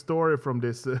a good story from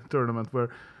this tournament where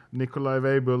Nikolai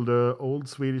Weibull, the old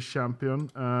Swedish champion,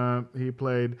 he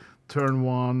played turn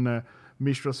 1,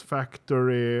 Mishra's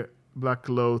Factory, Black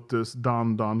Lotus,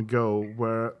 Dandan, Go,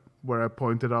 where I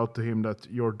pointed out to him that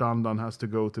your Dandan has to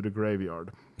go to the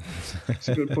graveyard. That's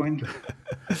a good point.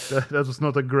 that was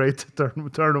not a great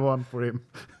turn 1 for him.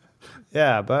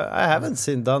 Yeah, but I haven't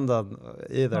seen Dandan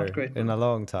either Not great, in a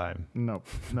long time. No,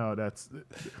 that's.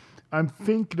 I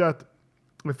think that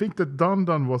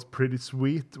Dandan was pretty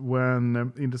sweet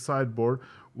when in the sideboard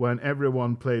when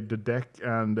everyone played the deck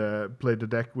and played the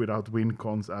deck without win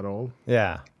cons at all.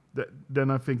 Yeah.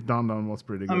 Then I think Dandan was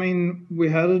pretty good. I mean, we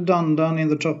had a Dandan in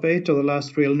the top 8 of the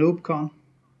last real NoobCon.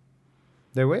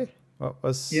 Did we? What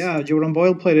was? Yeah, Jordan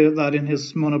Boyle played that in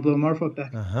his Mono Blue Murfolk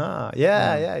deck.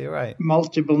 Yeah, you're right.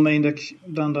 Multiple main deck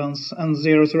Dandans and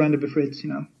 0 surrender befriends,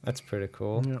 That's pretty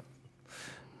cool. Yeah.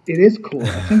 It is cool.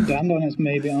 I think Dandan is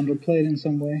maybe underplayed in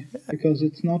some way because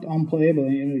it's not unplayable.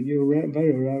 You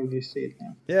very rarely see it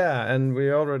now. Yeah, and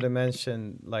we already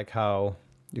mentioned like how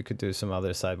you could do some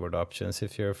other sideboard options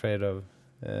if you're afraid of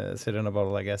sitting in a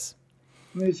bottle, I guess.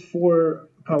 I mean, it's 4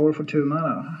 power for 2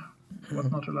 mana.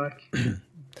 What not to like?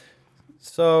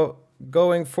 So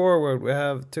going forward, we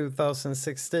have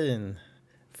 2016.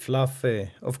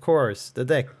 Fluffy, of course, the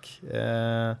deck.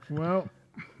 Well,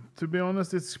 to be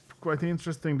honest, it's quite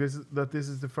interesting. This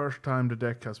is the first time the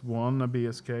deck has won a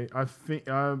BSK. I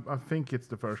think it's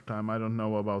the first time. I don't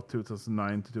know about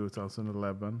 2009 to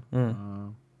 2011.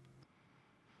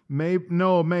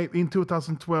 Maybe in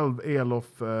 2012,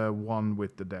 Elof won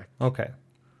with the deck. Okay.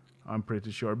 I'm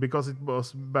pretty sure because it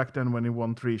was back then when he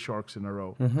won 3 sharks in a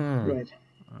row. Right.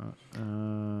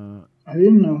 Uh, I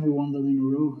didn't know he won them in a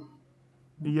row.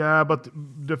 Yeah, but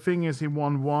the thing is, he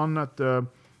won 1 at the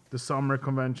summer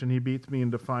convention. He beat me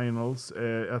in the finals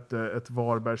at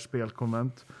Varbergs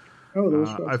Spelkonvent. Oh, those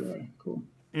shots are cool.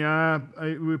 Yeah,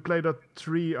 we played a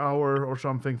 3-hour or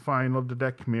something final of the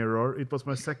deck mirror. It was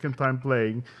my second time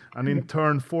playing, and in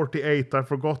turn 48, I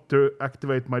forgot to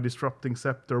activate my Disrupting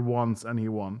Scepter once, and he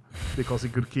won because he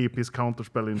could keep his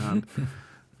counterspell in hand.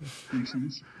 Makes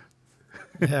sense.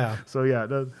 Yeah. So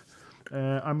yeah,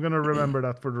 I'm gonna remember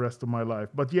that for the rest of my life.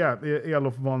 But yeah,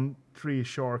 Elof won 3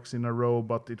 sharks in a row,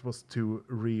 but it was 2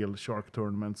 real shark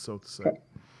tournaments, so to say.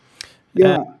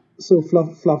 Yeah. So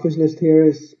Fluffy's list here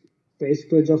is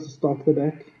basically just to stock the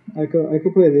deck. I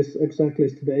could play this exact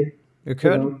list today. You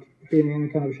could? Without feeling any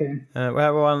kind of shame. We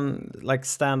have one like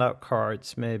standout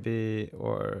cards maybe,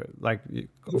 or like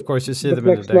of course you see The them in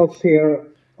the flex deck. slots here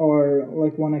are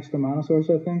like 1 extra mana source,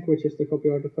 I think, which is the copy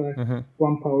artifact,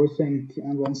 1 power sink,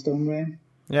 and 1 stone rain.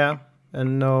 Yeah,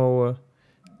 and no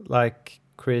like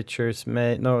creatures,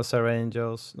 no Sarah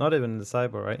Angels, not even the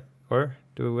cyber, right? Or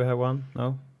do we have one?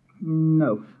 No.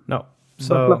 No. But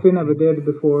So Fluffy never did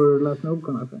before last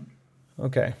NoobCon, I think.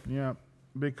 Okay. Yeah,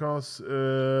 because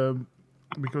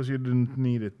you didn't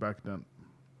need it back then.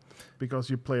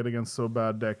 Because you played against so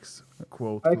bad decks,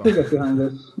 quote. I could get behind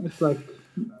this. It's like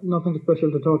nothing special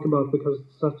to talk about because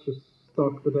it's such a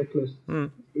stock the deck list,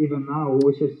 even now,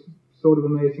 which is sort of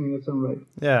amazing in its own right.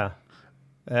 Yeah.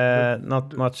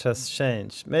 Not much has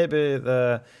changed. Maybe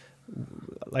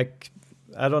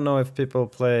I don't know if people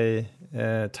play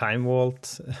Time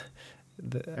Vault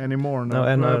anymore.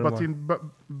 But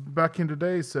back in the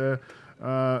days,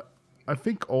 I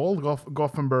think all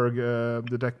Gothenburg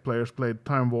the deck players played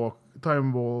Time Vault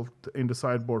in the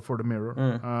sideboard for the mirror.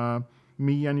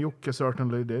 Me and Jocke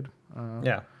certainly did.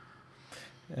 Yeah.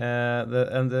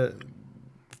 The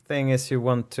thing is, you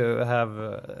want to have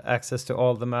access to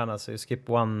all the mana, so you skip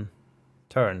 1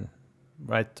 turn,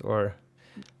 right? Or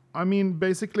I mean,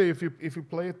 basically, if you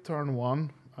play it turn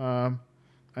 1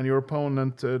 and your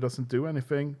opponent doesn't do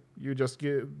anything, you just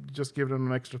give them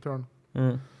an extra turn.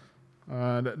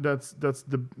 That's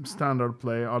the standard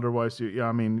play. Otherwise,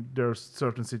 there's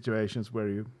certain situations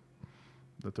where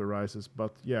that arises.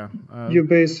 But yeah, you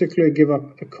basically give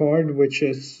up a card, which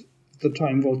is the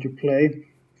Time Vault you play,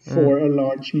 for a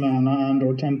large mana and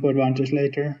or tempo advantage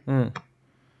later. Yeah,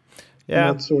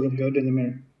 and that's sort of good in the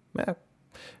mirror.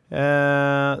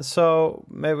 Yeah. So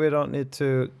maybe we don't need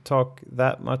to talk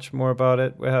that much more about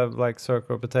it. We have like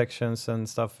circle protections and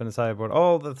stuff in the sideboard.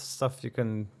 All the stuff you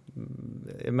can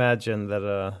imagine that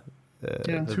a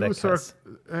Yeah. the deck has.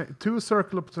 Two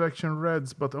circular protection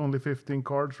reds, but only 15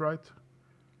 cards, right?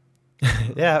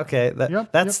 Yeah, okay,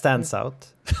 that stands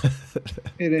out.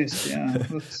 It is, yeah.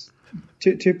 That's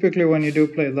typically when you do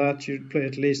play that, you play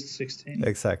at least 16.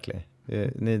 Exactly.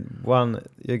 You need one.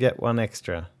 You get one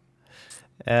extra.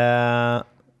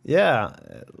 Yeah,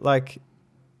 like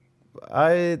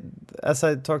as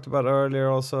I talked about earlier,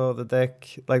 also the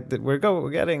deck, like we're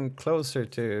getting closer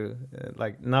to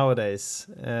like nowadays,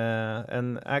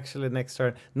 and actually next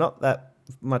turn, not that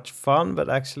much fun, but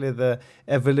actually the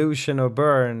evolution of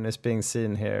burn is being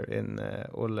seen here in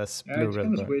Olle's Yeah, Blue it's Red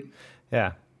kind of Burn. sweet.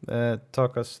 Yeah,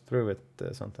 talk us through it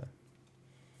sometime.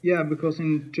 Yeah, because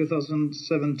in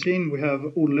 2017 we have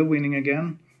Olle winning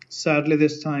again. Sadly,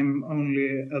 this time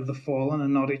only the Fallen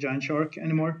and not a Giant Shark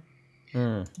anymore.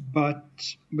 But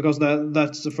because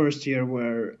that's the first year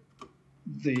where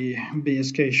the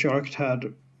BSK Shark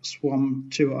had swum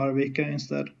to Arvika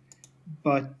instead.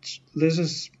 But this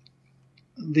is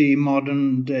the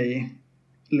modern day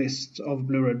list of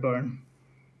Blue Red Burn.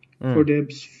 4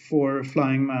 dibs, 4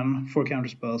 flying men, 4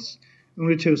 counterspells.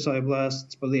 Only 2 side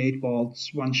blasts, but the 8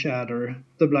 bolts, 1 shatter,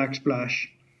 the black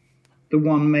splash, the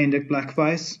 1 main deck black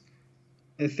vice.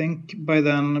 I think by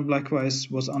then black vice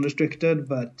was unrestricted,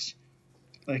 but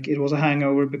like it was a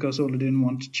hangover because Olle didn't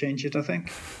want to change it, I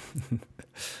think.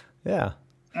 Yeah.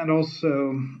 And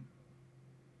also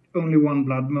only 1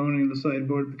 Blood Moon in the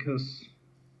sideboard because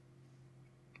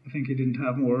I think he didn't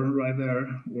have more right there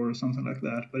or something like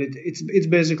that. But it's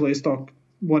basically stock,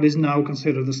 what is now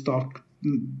considered the stock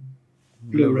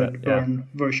Blue Red Burn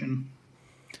version.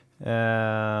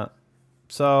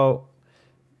 So,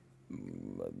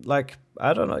 like,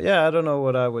 I don't know. Yeah, I don't know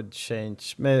what I would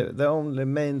change. The only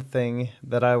main thing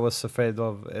that I was afraid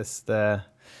of is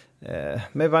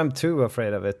maybe I'm too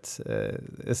afraid of it,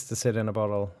 is the City in a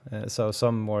Bottle. So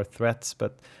some more threats,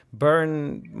 but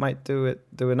burn might do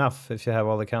enough if you have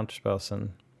all the counterspells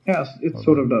and. Yes, it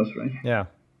sort of does, right? Yeah,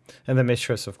 and the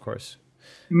Mistress, of course.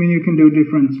 I mean, you can do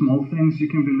different small things. You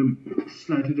can build a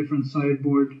slightly different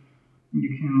sideboard. You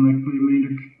can like play main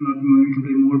deck Blood Moon. You can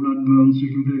play more Blood Moons. You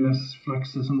can play less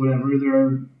Fluxes and whatever.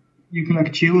 You can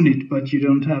like tune it, but you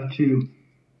don't have to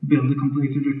build a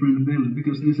completely different build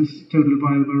because this is totally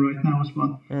viable right now as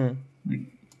well. Like,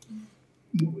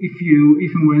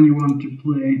 if and when you want to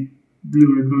play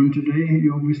Blue Red Burn today,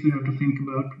 you obviously have to think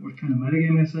about what kind of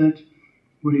metagame is it,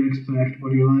 what do you expect,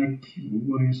 what do you like,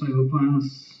 what are your cyber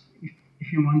plans,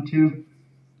 if you want to.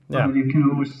 Yeah. But you can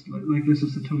always, like this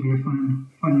is a totally fine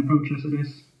approach as it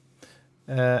is.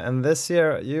 And this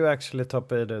year you actually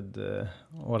top-aided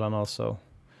Olan also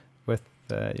with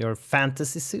your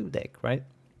Fantasy Zoo deck, right?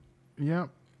 Yeah.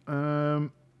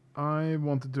 I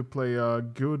wanted to play a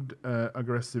good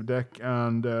aggressive deck,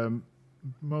 and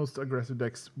most aggressive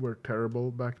decks were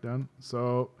terrible back then.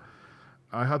 So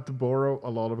I had to borrow a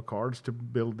lot of cards to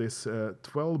build this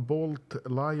 12-bolt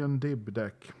Lion Dib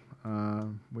deck,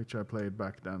 which I played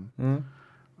back then.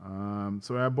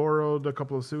 So I borrowed a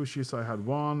couple of sushis. I had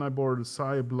 1. I borrowed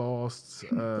Psy Blasts.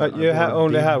 But you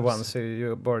only had 1, so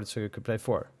you borrowed so you could play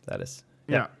 4. That is.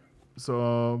 Yeah.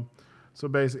 So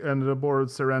basically, and I borrowed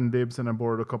Serendibs, and I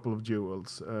borrowed a couple of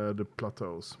jewels, the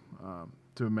plateaus,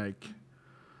 to make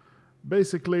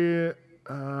basically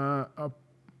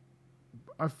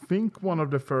I think one of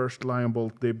the first Lion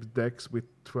Bolt Dib decks with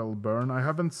 12 burn. I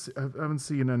haven't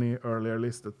seen any earlier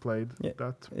list that played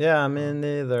that. Yeah, I mean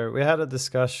neither. We had a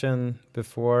discussion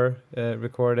before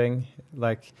recording,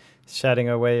 like chatting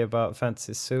away about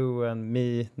Fantasy Zoo and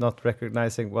me not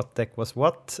recognizing what deck was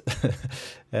what.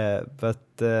 But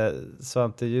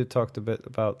Svante, you talked a bit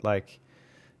about like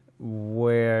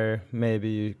where maybe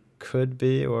you could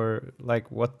be, or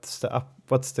like what's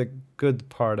the good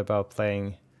part about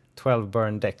playing 12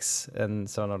 burn decks in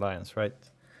Zone Alliance, right?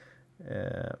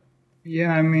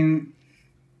 Yeah, I mean,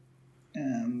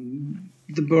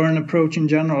 the burn approach in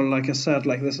general, like I said,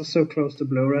 like this is so close to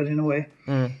Blue Red in a way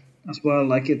as well.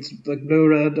 Like it's like Blue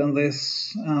Red and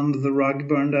this and the Rug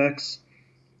burn decks,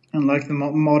 and like the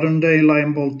modern day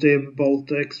Lion Bolt Dib Bolt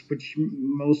decks, which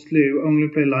mostly only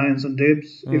play Lions and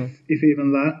Dibs, if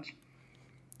even that.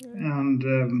 And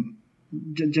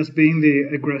just being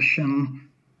the aggression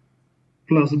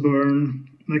plus burn,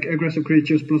 like aggressive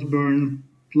creatures plus burn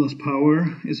plus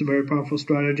power is a very powerful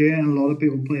strategy, and a lot of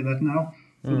people play that now.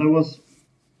 So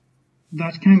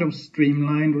that kind of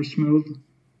streamlined or smooth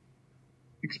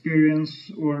experience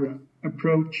or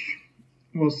approach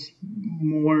was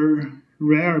more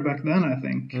rare back then, I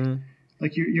think.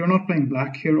 Like you're not playing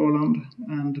black here, Orland,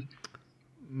 and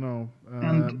No.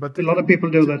 And but a lot of people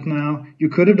do that now. You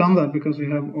could have done that because you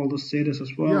have all the cities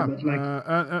as well. Yeah. But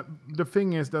like, The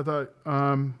thing is that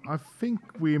I think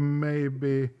we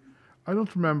maybe. I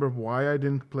don't remember why I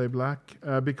didn't play black,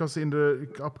 because in the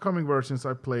upcoming versions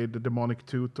I played the Demonic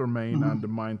Tutor main and the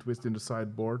Mind Twist in the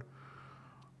sideboard.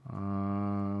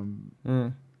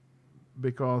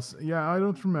 Because, I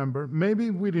don't remember. Maybe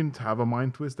we didn't have a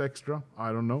Mind Twist extra.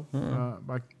 I don't know.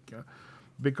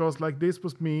 Because like this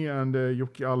was me and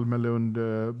Jocke Almelund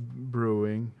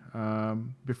brewing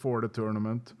before the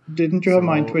tournament. didn't you have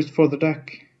Mind Twist for the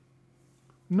deck?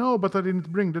 No, but I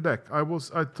didn't bring the deck. I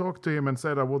talked to him and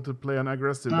said I wanted to play an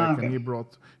aggressive deck, okay. and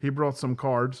he brought some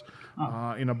cards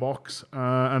in a box,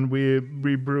 and we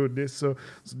brewed this. So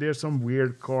there's some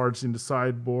weird cards in the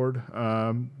sideboard,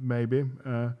 maybe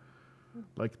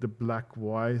like the Black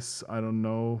Wise. I don't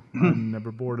know. I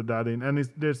never boarded that in, and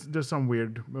there's some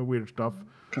weird stuff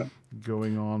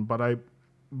going on. But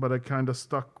I kind of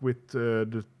stuck with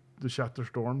the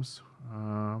Shatterstorms.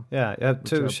 You have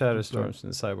 2 Shatterstorms in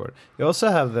the sideboard. You also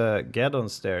have the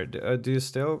Geddons there. Do you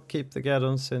still keep the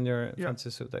Geddons in your Fantasy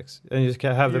Suit decks? And you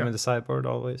can have them in the sideboard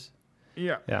always?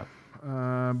 Yeah.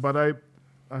 But I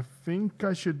think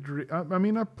I should... I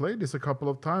mean, I played this a couple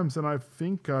of times, and I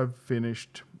think I've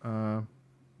finished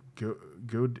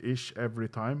good-ish every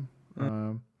time.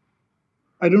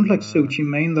 I don't like Suchi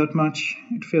main that much.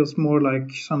 It feels more like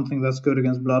something that's good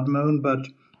against Blood Moon, but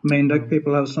main deck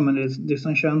people have so many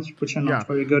disenchants, which are not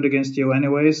very good against you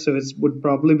anyway, so it would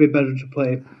probably be better to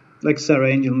play like Serra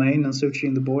Angel main and Suchi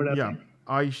in the board, I think.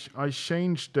 I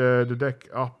changed the deck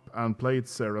up and played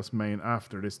Serra's main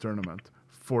after this tournament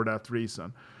for that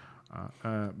reason.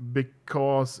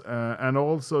 Because, and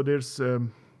also there's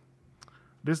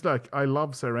like, I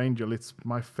love Serra Angel. It's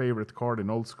my favorite card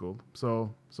in old school.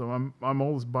 So I'm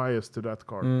always biased to that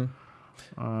card.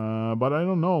 But I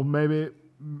don't know,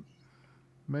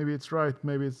 Maybe it's right,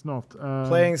 maybe it's not.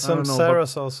 Playing some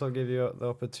Serras also give you the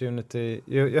opportunity.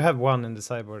 You have 1 in the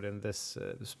sideboard in this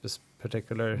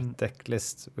particular deck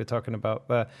list we're talking about,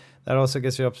 but that also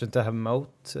gives you the option to have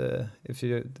Moat if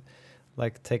you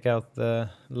like take out the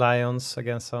Lions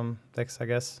against some decks, I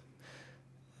guess.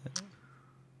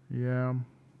 Yeah.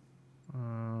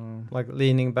 Like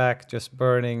leaning back, just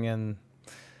burning and.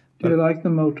 Do you like the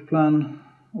Moat plan,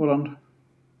 Roland?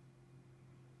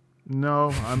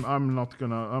 No, I'm not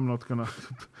gonna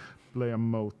play a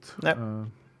Moat. Yep.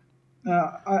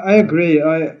 I agree.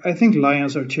 I think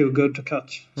Lions are too good to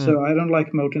cut, so I don't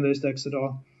like Moat in these decks at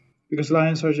all. Because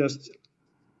Lions are just...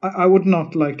 I would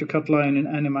not like to cut Lion in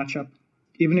any matchup.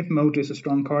 Even if Moat is a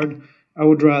strong card, I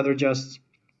would rather just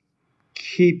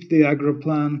keep the aggro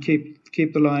plan,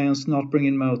 keep the Lions, not bring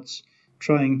in Moats,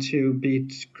 trying to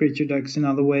beat creature decks in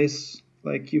other ways.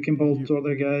 Like you can bolt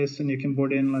other guys and you can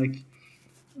board in like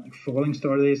Falling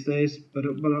Star these days, but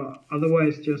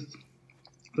otherwise just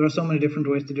there are so many different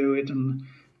ways to do it, and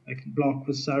like block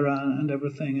with Serra and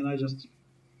everything, and I just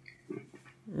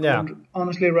would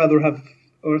honestly rather have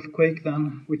Earthquake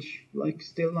than, which like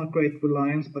still not great with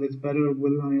Lions, but it's better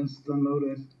with Lions than Moat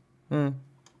is.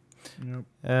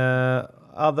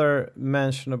 Other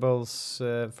mentionables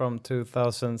from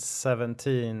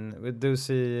 2017, we do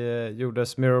see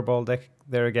Judas Mirror Ball deck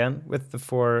there again with the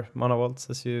 4 monovolts,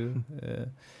 as you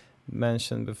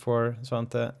mentioned before,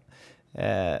 Svante.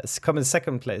 It's coming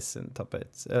second place in top 8.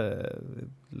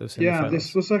 Losing the finals.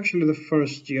 This was actually the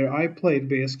first year I played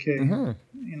BSK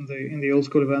in the old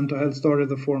school event. I had started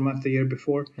the format the year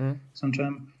before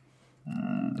sometime.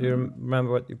 Do you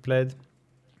remember what you played?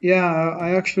 Yeah,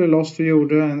 I actually lost to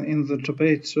Yoda in the top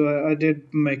 8, so I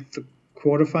did make the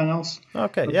quarterfinals.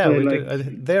 Okay,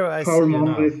 I Power see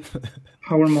Monolith,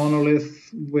 Power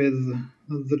Monolith with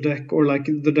the deck, or like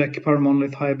the deck Power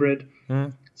Monolith hybrid.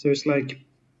 So it's like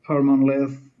Power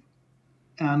Monolith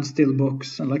and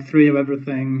Steelbooks and like 3 of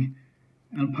everything,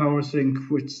 and Power Sync,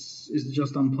 which is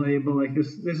just unplayable. Like this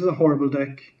is a horrible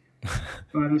deck,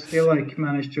 but I still like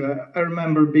managed to. I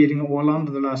remember beating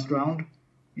Åland the last round.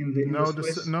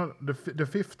 The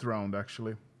 5th round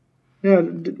actually. Yeah,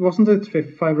 wasn't it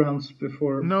 5 rounds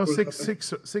before? No,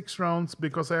 six rounds,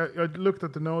 because I looked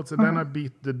at the notes and then I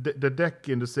beat the deck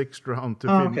in the 6th round to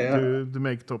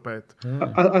make top 8.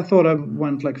 I thought I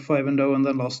went like 5-0 and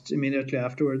then lost immediately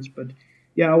afterwards, but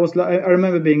yeah, I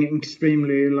remember being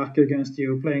extremely lucky against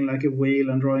you, playing like a wheel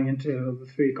and drawing into the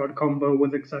 3-card combo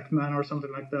with exact mana or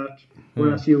something like that,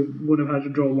 whereas you would have had to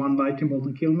draw 1 lightning bolt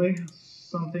and kill me.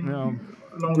 Something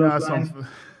along those lines.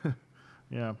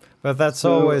 Yeah, but that's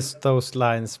always those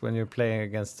lines when you're playing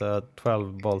against a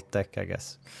 12-bolt deck, I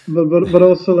guess. But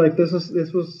also like this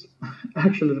was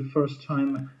actually the first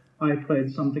time I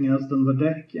played something else than the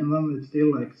deck, and then it's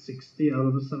still like 60 out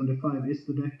of the 75 is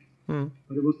the deck.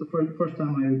 But it was the first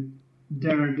time I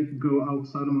dared go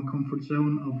outside of my comfort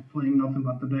zone of playing nothing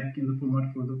but the deck in the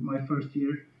format for my first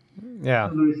year. Yeah.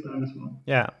 So there is that as well.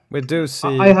 Yeah, we do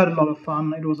see. I had a lot of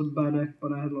fun. It was a bad deck,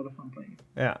 but I had a lot of fun playing it.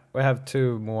 Yeah, we have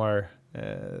 2 more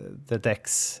the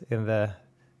decks in the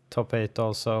top 8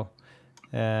 also.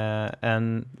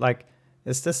 And like,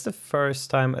 is this the first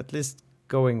time, at least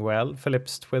going well,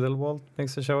 Philip's Twiddlewalt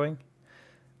makes a showing?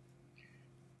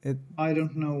 I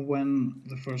don't know when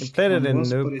the first played one it in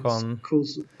was, but Nubcon.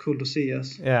 it's cool to see,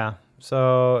 yes. Yeah,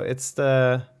 so it's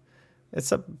a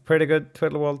pretty good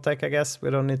Twiddlewalt deck, I guess. We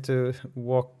don't need to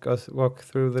walk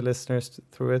through the listeners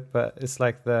through it, but it's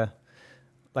like the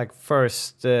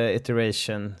first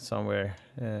iteration somewhere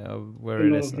of where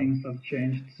it is. A lot of things have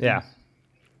changed. Yeah,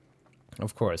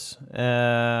 of course.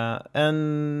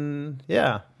 And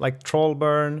yeah, like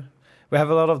Trollburn. We have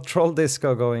a lot of Troll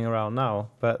Disco going around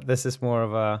now, but this is more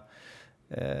of a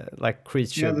like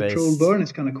creature based. Yeah, the Trollburn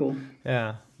is kind of cool.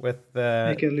 Yeah, with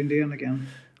Mikael Lindén again.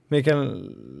 Mikael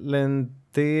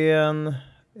Lindén.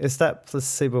 Is that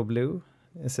Placebo Blue?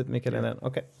 Is it Mikael Lindén?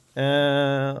 Okay.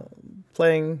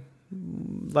 Playing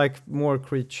like more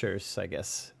creatures, I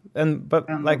guess. But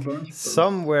like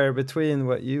somewhere between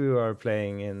what you are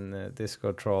playing in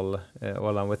Disco Troll,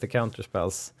 Olan, with the counter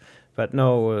spells, but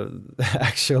no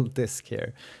actual disc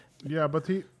here. Yeah, but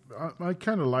I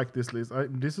kind of like this list.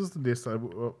 This is the list I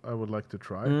would like to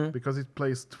try because it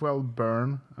plays 12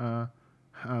 burn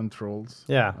hand trolls.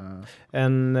 Yeah,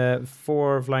 and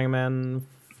 4 flying men,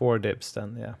 4 dips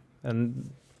then, yeah.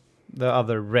 And the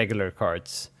other regular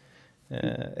cards.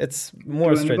 It's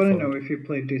more straightforward. Does anybody know if you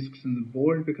play discs in the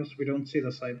board? Because we don't see the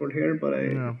sideboard here, but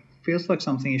it feels like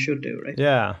something you should do, right?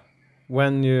 Yeah,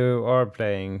 when you are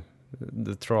playing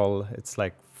the troll, it's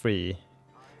like free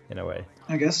in a way.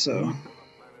 I guess so.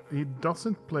 He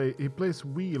doesn't play. He plays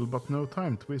wheel, but no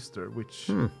time twister, which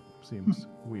seems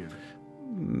weird.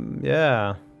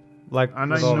 Yeah, like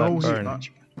and I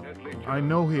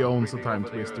know he owns a time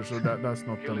twister, so that's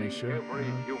not an issue. Every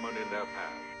human in their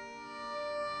path.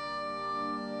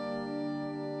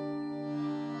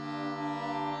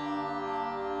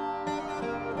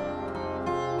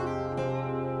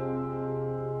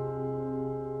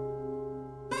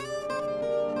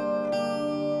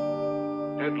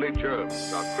 Deadly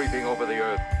germs are creeping over the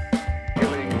earth,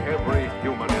 killing every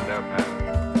human in their path.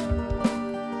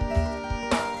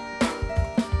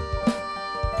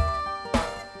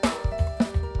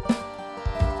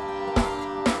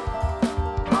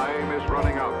 Time is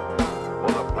running out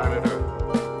for the planet Earth.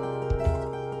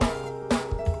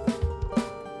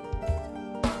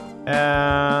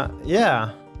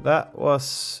 Yeah, that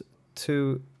was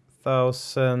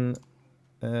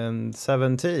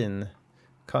 2017.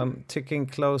 Ticking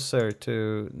closer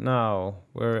to now.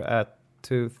 We're at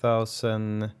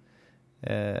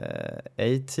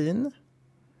 2018.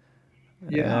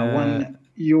 Yeah, when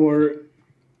your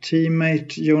teammate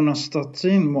Jonas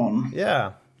Statsin won.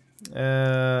 Yeah,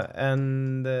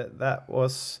 and that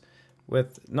was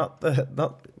with not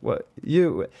what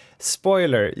you.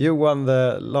 Spoiler: you won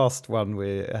the last one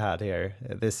we had here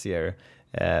this year,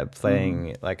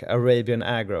 playing like Arabian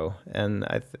aggro, and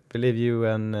I believe you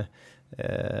and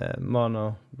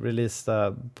Mono released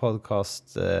a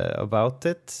podcast about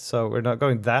it, so we're not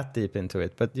going that deep into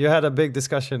it, but you had a big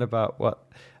discussion about what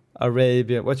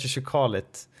you should call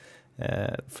it.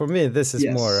 For me, this is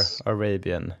more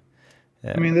Arabian.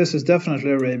 I mean, this is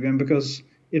definitely Arabian because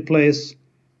it plays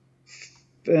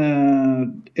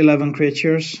 11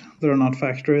 creatures that are not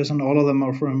factories, and all of them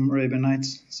are from Arabian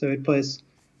Nights. So it plays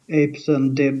apes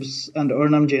and dibs and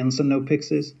Urnam Jinns and no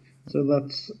pixies. So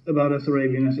that's about as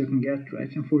Arabian as you can get,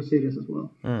 right? And 4 cities as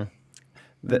well.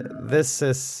 This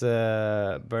is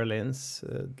Berlin's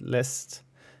list.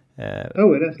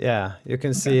 Oh, it is? Yeah, you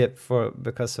can see it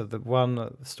because of the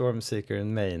one Stormseeker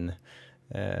in Maine.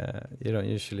 You don't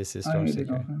usually see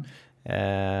Stormseeker.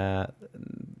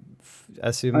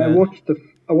 As you I watched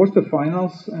the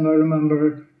finals, and I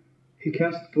remember he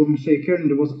cast Stormseeker, and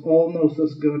it was almost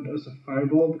as good as a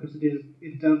Fireball because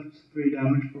it dealt 3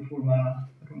 damage for 4 mana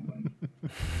at one point.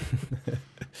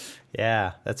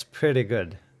 Yeah, that's pretty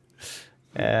good.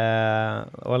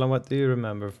 Well, what do you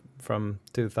remember from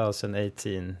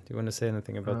 2018? Do you want to say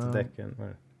anything about the deck?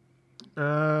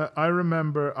 I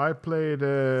remember I played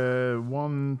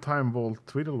one Time Vault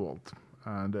Twiddlewalt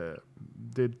and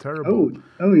did terrible.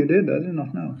 Oh, you did? I did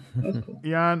not know. That's cool.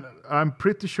 Yeah, and I'm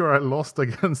pretty sure I lost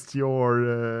against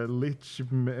your Lich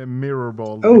Mirror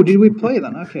Ball. Oh, did we play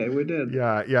then? Okay, we did.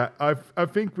 Yeah. I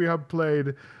think we have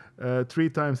played 3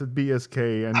 times at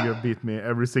BSK, and you have beat me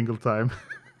every single time.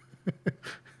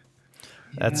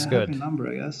 That's Yeah, good. happy number,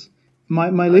 I guess.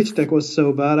 My Lich deck was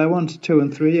so bad. I went 2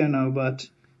 and 3, I know, but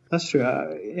that's true.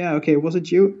 Yeah, okay. Was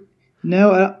it you?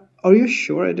 No, are you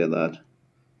sure I did that?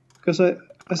 Because I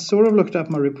sort of looked up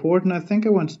my report, and I think I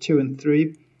went 2 and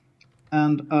 3,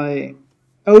 and I.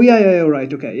 Oh yeah,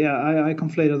 right, okay, yeah, I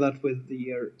conflated that with the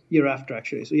year after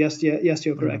actually. So yes,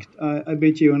 you're correct. I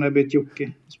beat you and I beat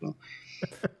Yuki as well.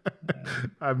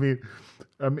 I mean,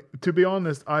 to be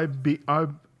honest, my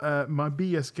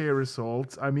BSK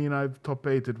results. I mean, I've top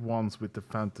 8'd once with the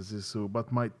Fantasy Zoo,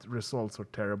 but my results are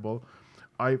terrible.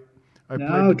 I No,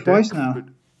 played the twice deck, now.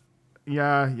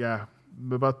 Yeah,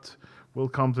 but we'll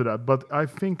come to that. But I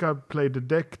think I've played the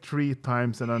deck 3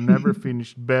 times, and I never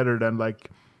finished better than like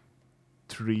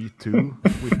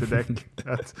 3-2 with the deck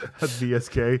at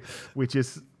BSK, which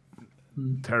is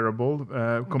terrible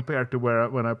compared to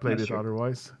when I played That's it true.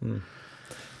 otherwise.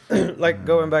 Like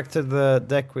going back to the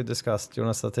deck we discussed,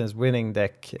 Jonas Satin's winning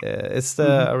deck. It's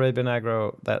the Arabian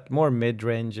Aggro, that more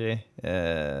mid-rangey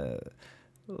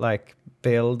like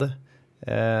build.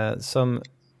 Some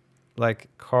like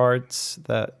cards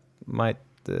that might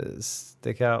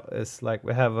stick out is like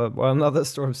we have another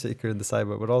Stormseeker in the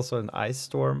sideboard, but also an Ice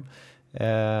Storm.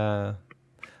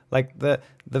 Like the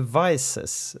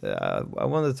Vices. I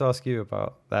wanted to ask you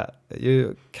about that.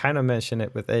 You kind of mentioned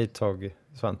it with Atog,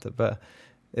 Svante, but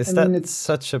is I mean, that it's-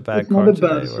 such a bad It's not card a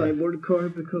bad today? Or? sideboard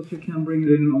card because you can bring it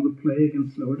in on the play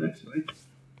against lower decks, right?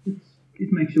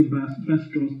 It makes your best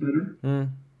draws better.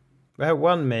 We have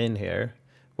one main here.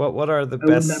 What are the I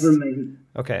best? would never main.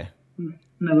 Okay.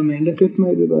 Never main deck it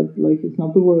maybe, but like it's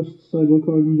not the worst sideboard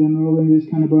card in general in this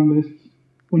kind of burn list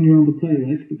when you're on the play,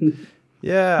 right? Because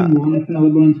Yeah. if another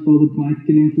burn spell that might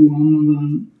kill him for 1 and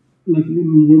then like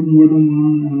more than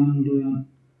 1 and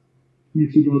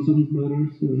makes you draw 7 better,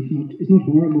 so it's not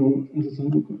horrible as a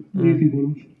sideboard card. What do you think,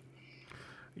 Orange?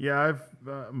 Yeah,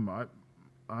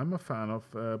 I'm a fan of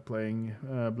playing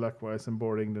Blackwise and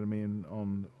boarding them in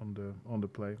on the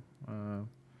play.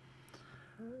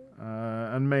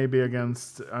 And maybe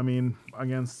against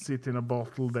sit in a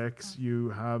bottle decks,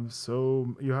 you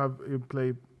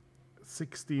play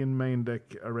 16 main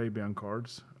deck Arabian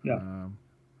cards. Yeah.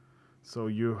 So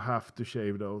you have to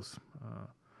shave those.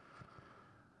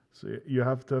 So you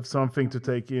have to have something to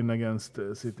take in against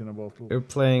sit in a bottle. You're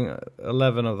playing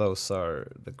 11 of those are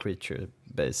the creature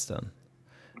based on.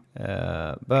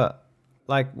 But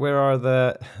like where are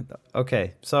the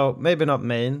okay, so maybe not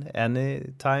main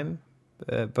any time,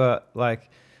 but like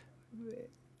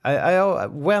I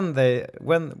when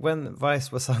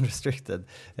Vice was unrestricted,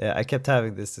 I kept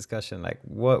having this discussion like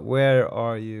where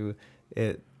are you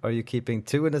keeping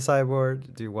 2 in the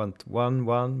sideboard? Do you want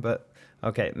 1? But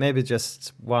okay, maybe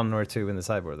just 1 or 2 in the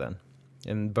sideboard then,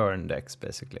 in burn decks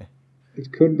basically.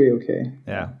 It could be okay.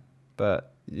 Yeah,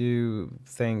 but you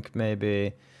think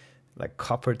maybe like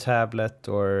Copper Tablet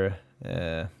or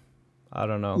I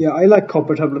don't know. Yeah, I like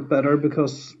Copper Tablet better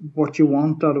because what you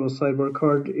want out of a sideboard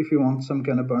card, if you want some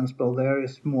kind of burn spell there,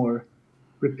 is more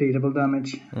repeatable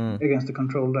damage against the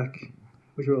control deck,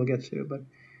 which we'll get to. But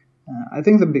I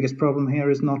think the biggest problem here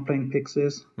is not playing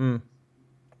Pixies. To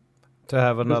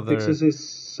have Because another, Pixies is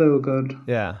so good.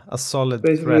 yeah, a solid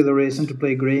Basically threat. the reason to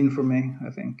play green for me, I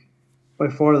think. By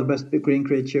far the best green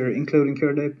creature, including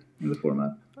Kirdape in the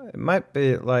format. It might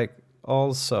be like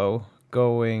also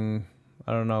going,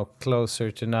 I don't know, closer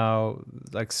to now.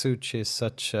 Like Suchi is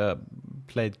such a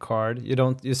played card.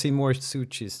 You see more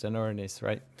Suchis than Ernies,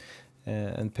 right?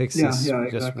 And Pixies Yeah,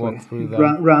 just exactly. walk through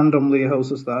them. Randomly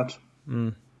houses that.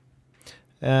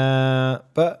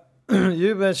 But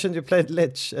you mentioned you played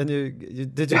Lich, and you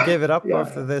did you give it up Yeah.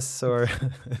 after this, or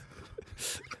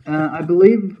I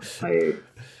believe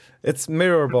it's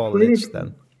Mirror Ball played Lich it-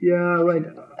 then? Yeah, right.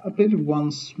 I played it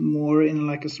once more in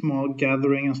like a small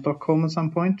gathering in Stockholm at some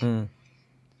point.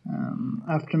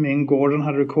 After me and Gordon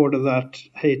had recorded that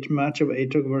hate match of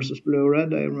Atog versus Blue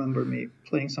Red, I remember me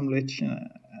playing some Lich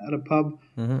at a pub,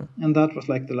 and that was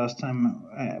like the last time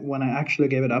when I actually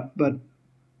gave it up. But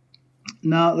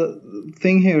now the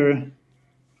thing here,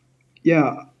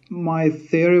 yeah, my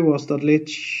theory was that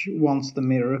Lich wants the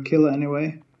mirror kill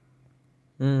anyway.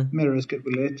 Mirror is good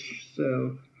with Lich,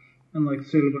 so. And like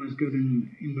Sylvan is good in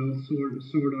both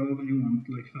sort of, and you want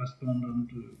like fast bond and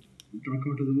draw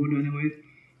card to the wood anyway.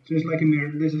 So it's like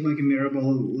this is like a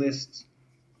mirrorable list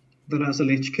that has a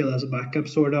Lich kill as a backup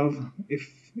sort of.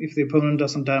 If the opponent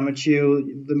doesn't damage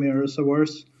you, the mirrors are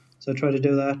worse. So I try to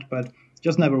do that, but it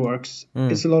just never works.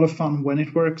 It's a lot of fun when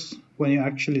it works, when you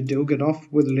actually do get off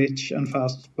with Lich and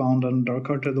fast bond and draw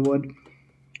card to the wood.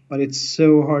 But it's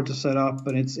so hard to set up,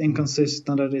 and it's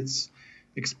inconsistent, and it's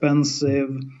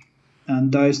expensive.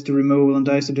 and dice to removal and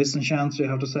dice to disenchant, so you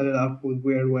have to set it up with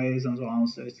weird ways and so on.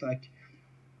 So it's like,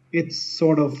 it's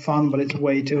sort of fun, but it's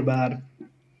way too bad.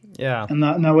 Yeah. And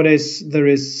nowadays there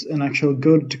is an actual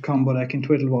good combo deck in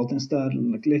Twiddlevault instead.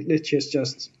 Like Lich is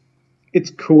just,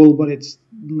 it's cool, but it's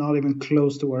not even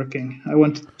close to working. I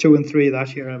went 2 and 3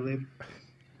 that year, I believe.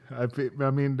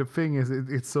 I mean, the thing is,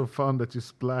 it's so fun that you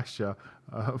splash a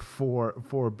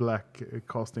 4 black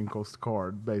casting cost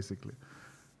card, basically.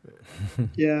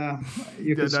 Yeah,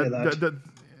 you could say that.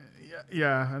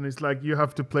 Yeah, and it's like you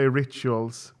have to play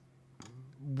rituals,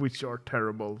 which are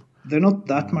terrible. They're not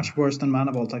that much worse than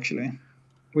Mana Vault, actually,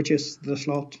 which is the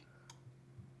slot.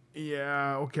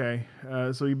 Yeah, okay.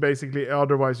 So you basically,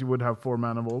 otherwise you would have 4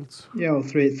 Mana Vaults. Yeah, well,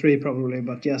 three probably,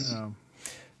 but yes.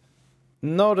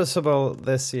 Noticeable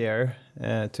this year,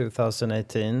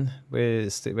 2018, we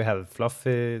have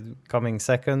Fluffy coming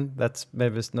second. That's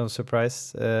maybe no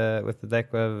surprise with the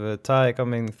deck. We have Ty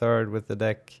coming third with the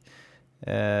deck.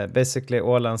 Basically,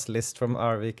 Åland's list from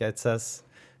Arvika, it says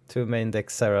 2 main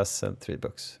decks, Seras, and 3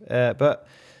 books. But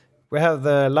we have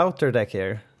the Lauter deck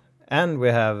here, and we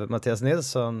have Mattias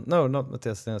Nilsson. No, not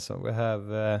Mattias Nilsson. We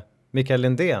have Mikael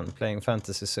Lindén playing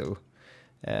Fantasy Zoo.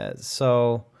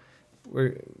 So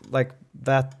we're like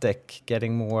that deck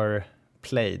getting more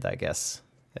played, I guess.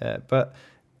 But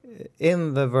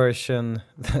in the version,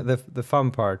 the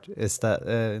fun part is that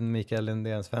in Mikael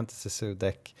Lindén's Fantasy Zoo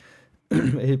deck,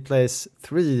 he plays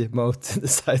 3 modes in the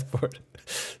sideboard.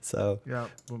 So yeah,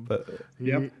 but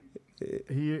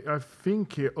he I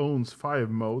think he owns 5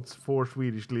 modes, 4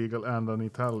 Swedish legal and an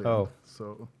Italian. Oh,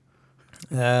 so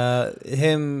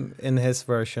him in his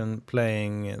version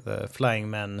playing the Flying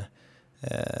Men.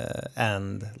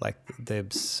 And like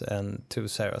Dibs and 2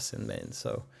 Seras in main,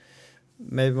 so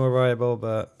maybe more viable,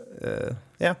 but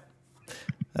yeah,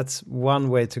 that's one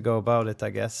way to go about it, I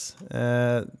guess.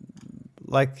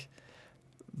 Like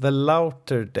the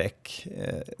Lauter deck,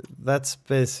 that's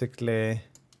basically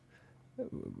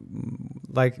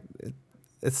like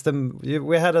it's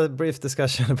we had a brief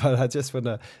discussion about it. I just want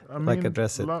to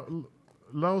address it.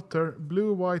 Lauter,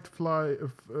 blue white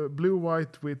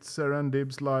with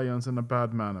Serendibs, Lions, and a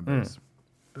bad mana base.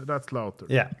 That's Lauter.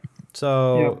 Yeah.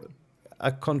 So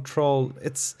a control.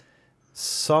 It's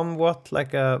somewhat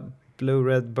like a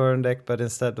blue-red burn deck, but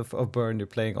instead of burn, you're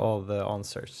playing all the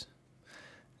answers.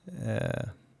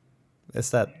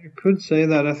 Is that? You could say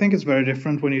that. I think it's very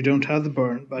different when you don't have the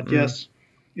burn, but yes,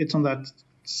 it's on that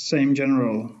same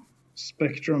general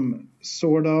spectrum,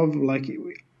 sort of like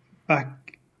back.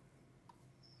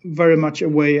 Very much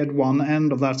away at one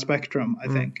end of that spectrum, I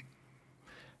think.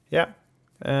 Yeah.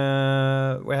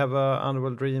 We have a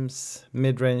Underworld Dreams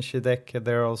mid-range deck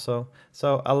there also.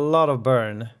 So a lot of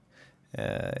burn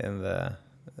in the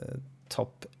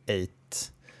top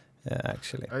 8,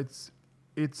 actually.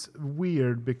 It's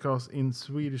weird because in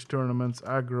Swedish tournaments,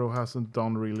 aggro hasn't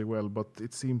done really well, but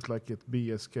it seems like at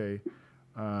BSK,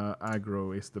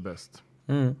 aggro is the best.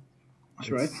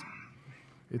 That's right.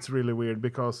 It's really weird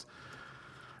because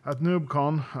at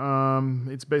NoobCon,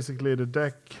 it's basically the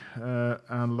deck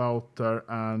and Lauter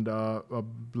and a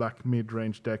black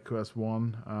mid-range deck who has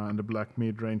won, and the black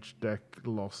mid-range deck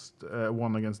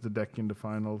won against the deck in the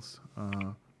finals.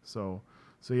 So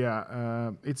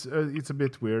yeah, it's a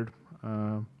bit weird.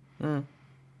 And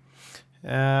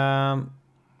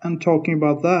talking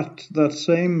about that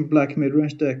same black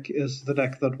mid-range deck is the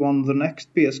deck that won the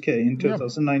next BSK in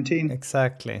 2019.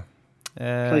 Exactly.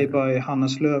 Played by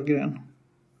Hannes Lövgren.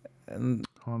 And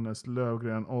Hannes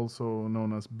Lövgren, also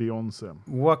known as Beyoncé.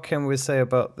 What can we say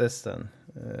about this then,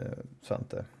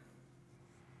 Svante?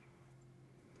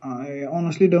 I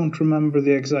honestly don't remember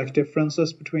the exact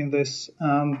differences between this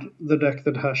and the deck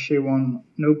that Hashi won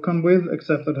NoobCon with,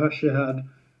 except that Hashi had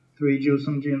 3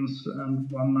 Jusum Djinns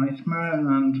and 1 Nightmare,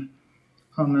 and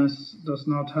Hannes does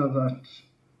not have that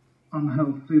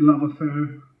unhealthy love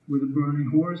affair with a burning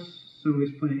horse, so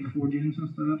he's playing 4 Djinns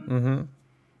instead. Mm-hmm.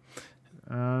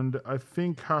 And I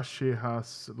think Hashi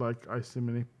has like Icy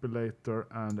Manipulator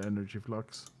and Energy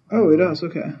Flux. Oh, it does,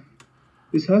 okay.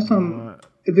 This has some...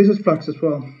 this is Flux as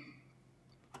well.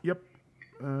 Yep.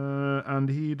 And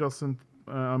he doesn't...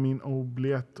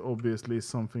 Oubliette obviously is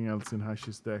something else in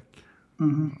Hashi's deck.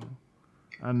 Mm-hmm.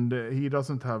 And he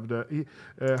doesn't have the...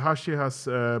 Hashi has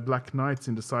Black Knights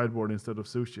in the sideboard instead of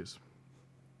Sushis.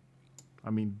 I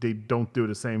mean, they don't do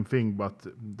the same thing, but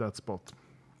that spot.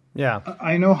 Yeah.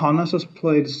 I know Hannes has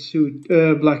played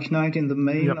Black Knight in the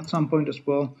main at some point as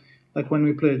well. Like when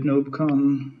we played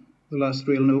NoobCon, the last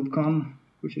real NoobCon,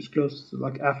 which is close to,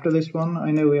 like after this one.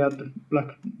 I know we had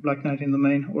Black Knight in the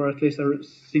main, or at least I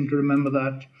seem to remember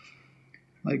that.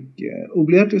 Like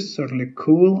Oubliette is certainly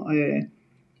cool.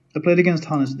 I played against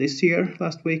Hannes this year,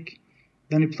 last week.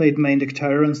 Then he played main deck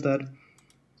terror instead.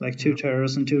 Like 2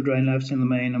 terrors and 2 drain lefts in the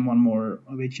main and 1 more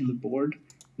of each in the board.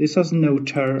 This has no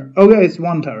terror. Oh, yeah, it's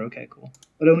 1 terror. Okay, cool.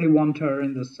 But only 1 terror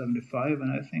in the 75,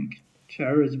 and I think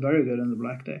terror is very good in the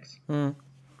black decks.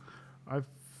 I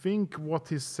think what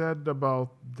he said about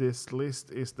this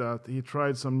list is that he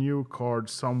tried some new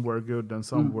cards. Some were good and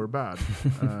some were bad.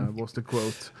 Was the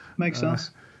quote. Makes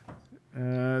sense.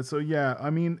 So yeah, I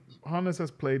mean, Hannes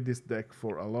has played this deck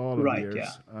for a lot of years.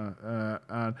 Yeah.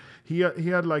 And he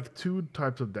had like 2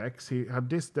 types of decks. He had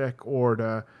this deck or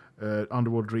the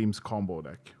Underworld Dreams combo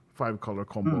deck, 5-color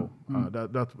combo.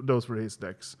 Those were his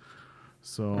decks.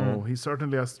 So he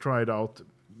certainly has tried out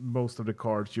most of the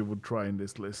cards you would try in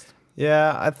this list.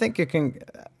 Yeah, I think you can.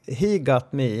 He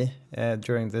got me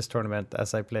during this tournament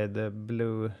as I played the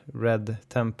blue-red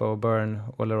tempo burn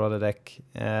Olorada deck.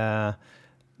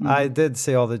 I did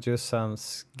see all the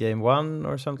Jusams game 1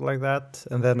 or something like that,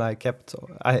 and then I kept.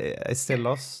 I still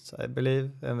lost, I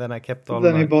believe, and then I kept all.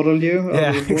 Then he bottled you.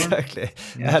 Yeah, exactly.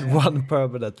 I had 1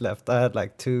 permanent left. I had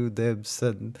like 2 dibs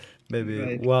and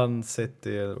maybe 1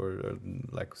 city or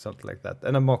like something like that,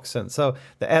 and a Moxen. So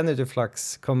the energy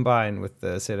flux combined with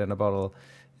the city in a bottle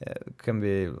can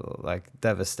be like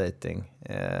devastating.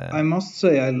 I must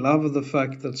say I love the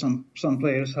fact that some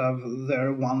players have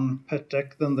their 1 pet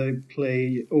deck, then they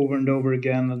play over and over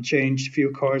again and change a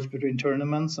few cards between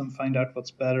tournaments and find out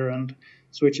what's better and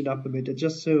switch it up a bit. It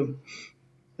just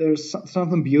there's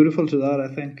something beautiful to that, I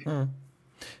think.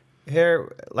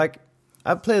 Here, like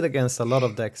I've played against a lot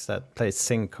of decks that play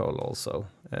Sinkhole also,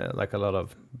 like a lot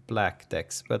of black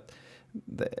decks, but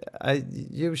I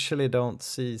usually don't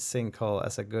see Sinkhole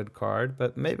as a good card,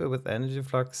 but maybe with Energy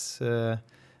Flux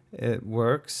it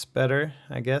works better,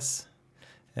 I guess.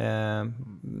 We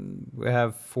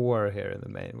have 4 here in the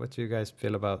main. What do you guys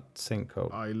feel about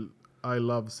Sinkhole? I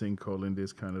love Sinkhole in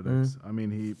this kind of decks. I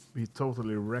mean, he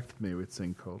totally wrecked me with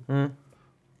Sinkhole.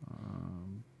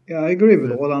 Yeah, I agree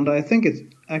with Roland. I think it's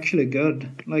actually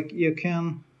good. Like you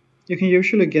can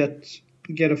usually get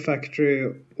a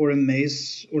factory or a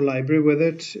maze or library with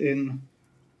it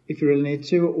if you really need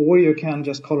to, or you can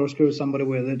just color screw somebody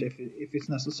with it if it's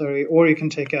necessary, or you can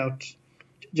take out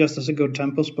just as a good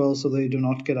tempo spell so they do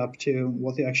not get up to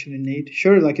what they actually need.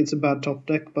 Sure, like it's a bad top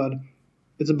deck, but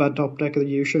it's a bad top deck that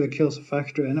usually kills a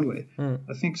factory anyway.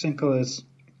 I think Sinkhole is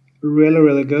really,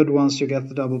 really good once you get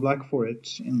the double black for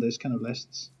it in these kind of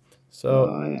lists. So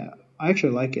I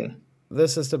actually like it.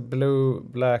 This is the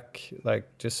blue-black,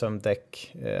 like just some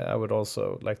deck I would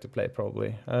also like to play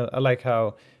probably. I like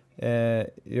how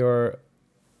you're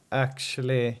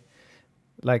actually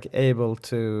like able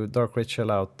to Dark Ritual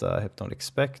out Hypnotic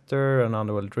Spectre, an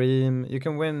Underworld Dream. You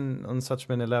can win on such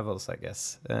many levels, I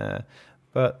guess.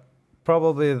 But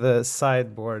probably the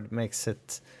sideboard makes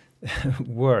it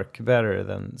work better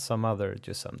than some other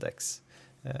Jusam decks.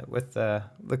 With the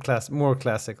more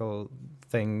classical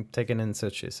thing taken in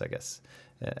Suchis, I guess.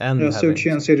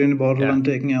 Suchi and City in the Bottle and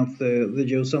taking out the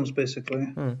Jusams, basically.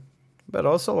 But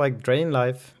also like Drain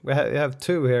Life. We have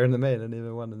 2 here in the main and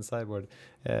even 1 in the sideboard.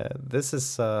 This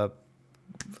is, Drain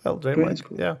Life,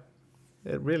 cool. Yeah.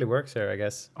 It really works here, I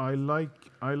guess. I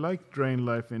like Drain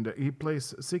Life in the... He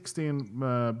plays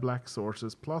 16 black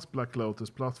sources, plus Black Lotus,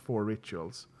 plus 4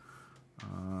 rituals.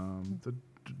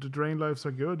 The Drain Lives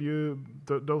are good.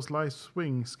 Those life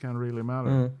swings can really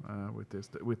matter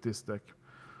with this deck.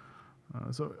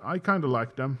 So I kind of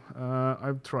like them.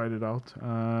 I've tried it out.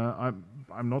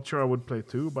 I'm not sure I would play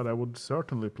 2, but I would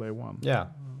certainly play 1. Yeah,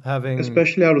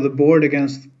 especially out of the board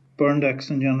against burn decks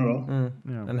in general.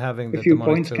 And having a few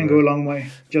points can go a long way.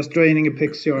 Just draining a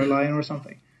Pixie or a Lion or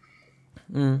something.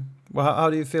 Well, how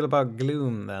do you feel about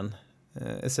Gloom then?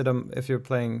 Is it if you're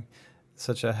playing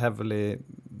such a heavily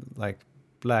like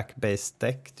black-based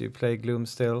deck, do you play Gloom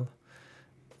still?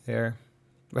 Here,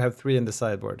 we have 3 in the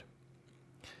sideboard.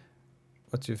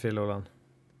 What do you feel, Olan?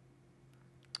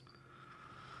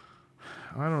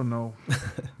 I don't know.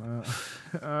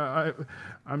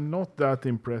 I'm not that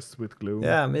impressed with Gloom.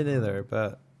 Yeah, me neither.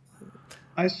 But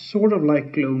I sort of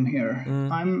like Gloom here.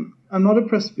 I'm not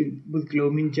impressed with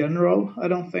Gloom in general. I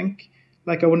don't think.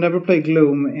 Like I would never play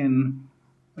Gloom in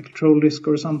like Troll Disc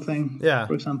or something. Yeah.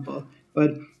 For example,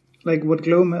 but like what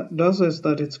Gloom does is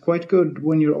that it's quite good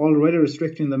when you're already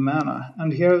restricting the mana.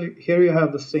 And here you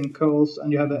have the Sinkholes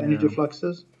and you have the energy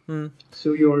fluxes.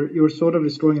 So you're sort of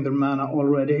destroying their mana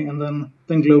already, and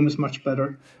then Gloom is much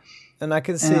better. And I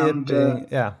can see it being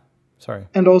sorry.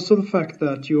 And also the fact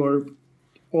that you're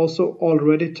also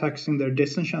already taxing their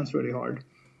disenchants really hard.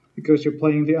 because you're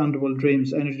playing the Underworld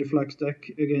Dreams Energy Flux deck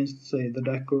against, say, the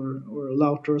deck or a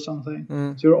Lauter or something.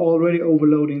 So you're already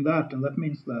overloading that, and that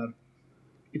means that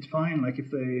it's fine. Like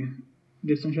if they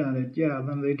disenchant it,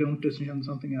 then they don't disenchant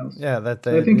something else. Yeah, that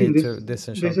So they I think need this to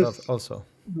disenchant is also.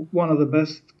 one of the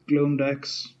best Gloom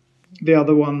decks. The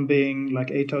other one being like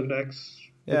ATOG decks,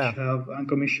 Yeah. which have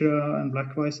Anko Mishra and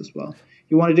Black Vice as well.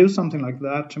 You want to do something like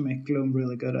that to make Gloom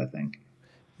really good, I think.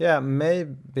 Yeah,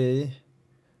 maybe.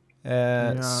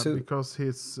 Because he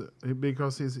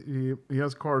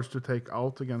has cards to take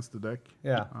out against the deck.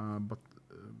 Yeah.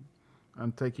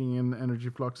 And taking in Energy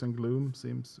Flux and Gloom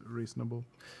seems reasonable.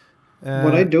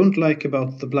 What I don't like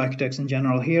about the black decks in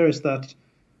general here is that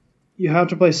you have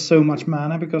to play so much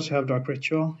mana because you have Dark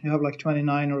Ritual. You have like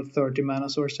 29 or 30 mana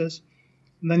sources.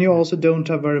 And then you also don't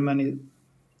have very many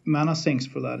mana sinks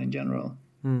for that in general.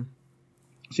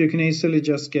 So you can easily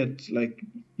just get, like,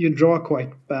 you draw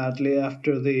quite badly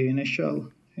after the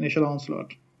initial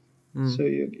onslaught. So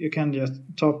you can just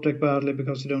top deck badly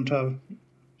because you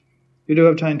do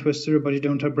have Time Twister, but you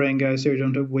don't have Brain Geyser, you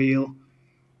don't have Wheel.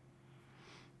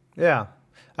 Yeah.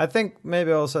 I think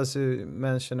maybe also, as you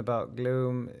mentioned about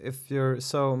Gloom, if you're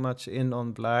so much in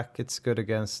on black, it's good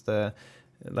against the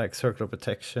like Circle of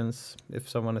Protections. If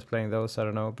someone is playing those, I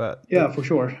don't know, but for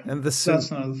sure. And that's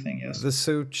another thing. Yes, the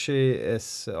Suchi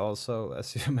is also,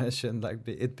 as you mentioned, like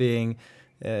it being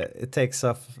it takes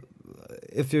off.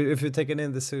 If you're taking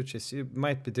in the Suchis, you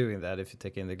might be doing that. If you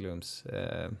take in the Glooms,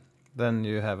 then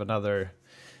you have another.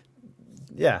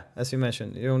 Yeah, as you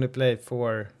mentioned, you only play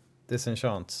 4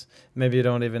 disenchants. Maybe you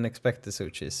don't even expect the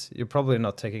Suchis. You're probably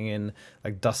not taking in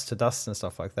like Dust to Dust and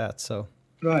stuff like that. So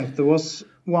right, there was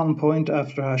one point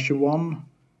after Hashi 1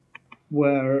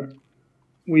 where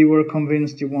we were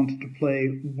convinced you wanted to play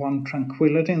 1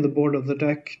 Tranquility in the board of the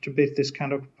deck to beat this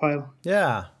kind of pile.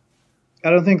 Yeah. I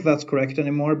don't think that's correct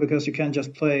anymore because you can't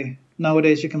just play...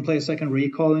 Nowadays you can play second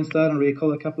Recall instead and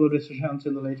recall a couple of disenchants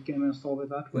in the late game and solve it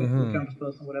that way. Counter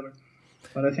spells and whatever.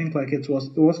 But I think like it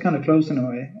was kind of close in a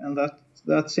way, and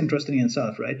that's interesting in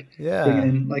itself, right? Yeah. Bringing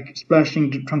in like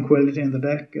splashing Tranquility in the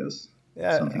deck is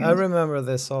something I else. remember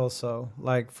this also,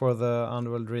 like for the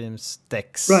Underworld Dreams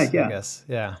decks. Right, yeah. I guess,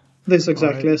 yeah. This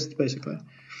exact list, basically.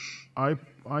 I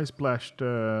splashed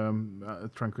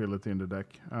Tranquility in the deck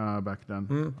back then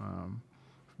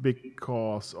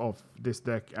because of this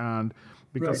deck and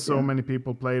because many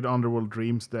people played Underworld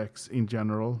Dreams decks in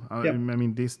general. I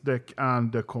mean this deck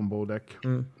and the combo deck.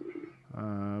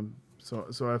 So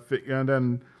I think, and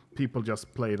then people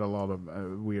just played a lot of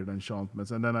weird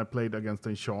enchantments, and then I played against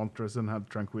Enchantress and had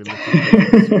Tranquility,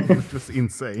 which was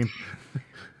insane.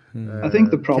 I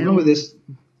think the problem with this.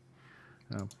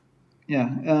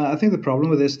 I think the problem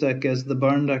with this deck is the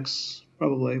burn decks,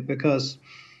 probably, because,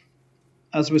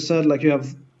 as we said, like you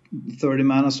have 30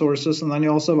 mana sources, and then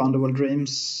you also have Underworld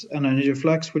Dreams and Energy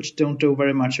Flux, which don't do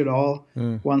very much at all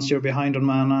once you're behind on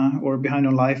mana or behind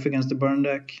on life against the burn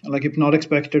deck. Like Hypnotic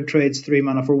Spectre trades 3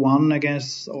 mana for 1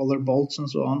 against all their bolts and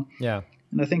so on. Yeah.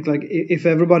 And I think like if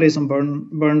everybody's on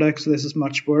burn decks, this is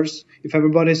much worse. If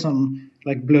everybody's on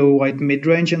like blue-white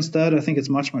mid-range instead, I think it's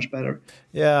much better.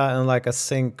 Yeah, and like a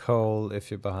Sinkhole,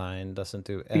 if you're behind, doesn't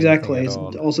do anything exactly. at all.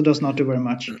 It also does not do very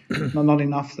much. not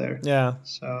enough there. Yeah.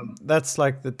 So that's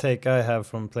like the take I have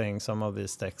from playing some of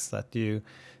these decks, that you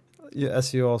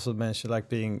as you also mentioned, like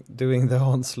doing the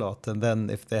onslaught, and then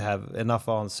if they have enough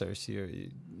answers,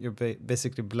 you're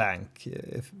basically blank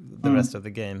if the rest of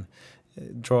the game.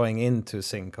 Drawing into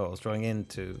sinkholes, drawing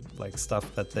into like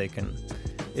stuff that they can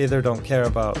either don't care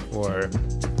about or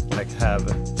like have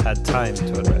had time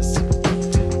to address.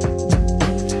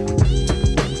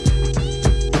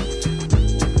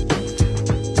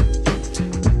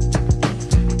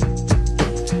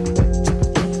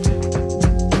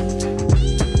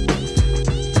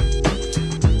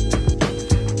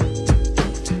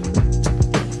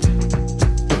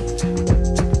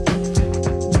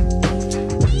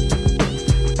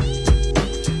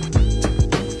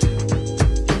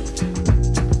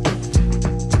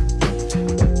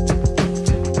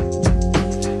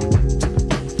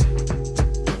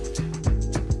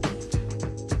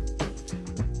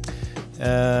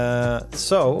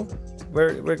 So,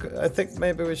 I think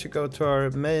maybe we should go to our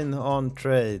main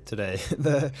entree today,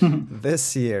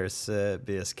 this year's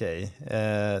BSK.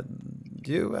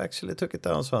 You actually took it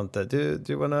down, Svante. Do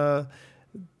you want to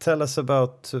tell us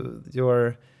about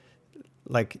your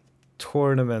like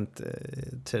tournament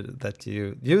that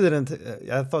you didn't?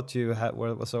 I thought you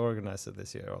was organized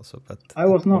this year also, but I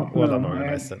was not. Well,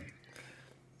 unorganized.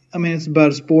 I mean, it's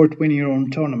bad sport winning your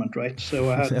own tournament, right? So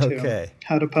I Okay.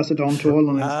 had to pass it on to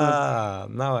Olin instead.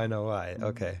 Now I know why.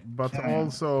 Okay. But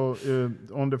also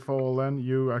on the Fallen,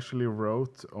 you actually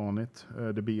wrote on it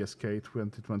the BSK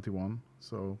 2021.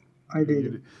 So I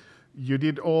did. You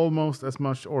did almost as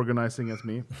much organizing as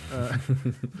me.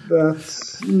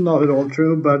 That's not at all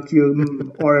true, but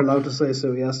you are allowed to say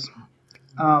so, yes.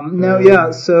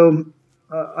 So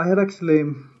I had actually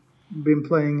been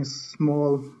playing a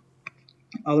small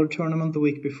other tournament the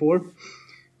week before,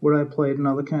 where I played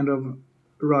another kind of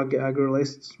rug aggro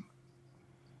list.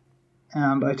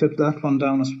 And I took that one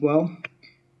down as well,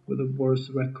 with a worse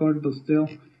record, but still.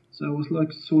 So I was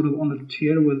like sort of on a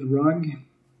tier with rug.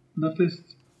 That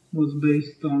list was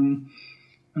based on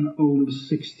an old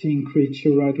 16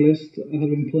 creature rug list I had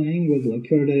been playing with like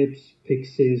Curd Apes,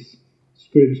 Pixies,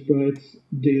 Scrib Sprites,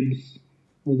 Dibs,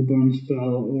 all the burn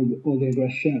spell, all the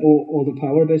aggression, all the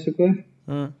power basically.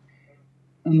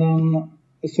 And then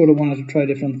I sort of wanted to try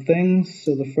different things,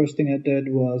 so the first thing I did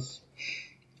was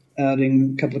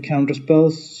adding a couple of counter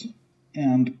spells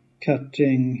and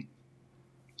cutting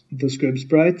the Scrib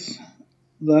Sprites.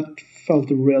 That felt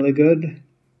really good,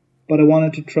 but I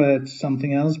wanted to try it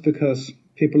something else because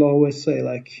people always say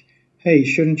like, hey,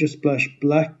 shouldn't you splash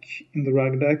black in the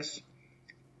rug decks?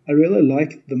 I really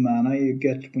like the mana you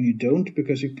get when you don't,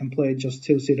 because you can play just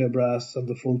 2 City of Brass of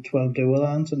the full 12 dual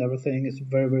lands and everything is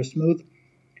very, very smooth.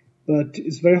 But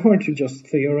it's very hard to just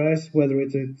theorize whether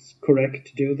it's correct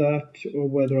to do that or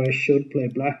whether I should play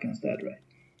black instead,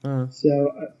 right?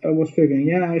 So I was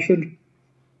figuring, I should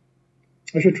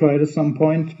try it at some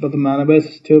point, but the mana base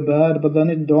is too bad. But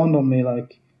then it dawned on me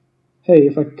like, hey,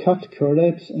 if I cut Curd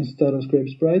Apes instead of Scrib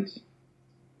Sprites,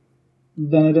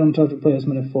 then I don't have to play as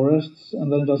many forests,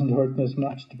 and then it doesn't hurt me as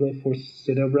much to play 4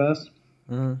 City of Brass.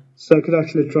 So I could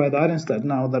actually try that instead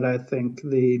now that I think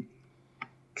the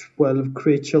 12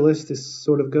 creature list is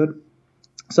sort of good.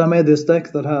 So I made this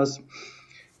deck that has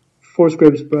 4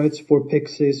 Scrib Sprites, 4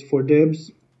 Pixies, 4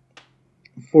 Dibs,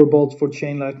 4 Bolts, 4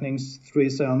 Chain Lightnings, 3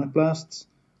 Psionic Blasts,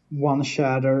 1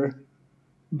 Shatter,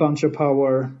 bunch of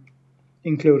power,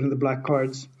 including the black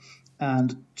cards,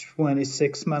 and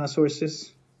 26 mana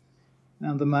sources.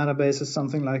 And the mana base is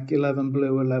something like 11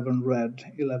 blue, 11 red,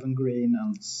 11 green,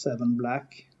 and 7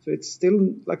 black. So it's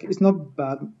still, like, it's not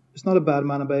bad. It's not a bad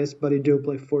mana base, but you do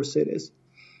play 4 cities.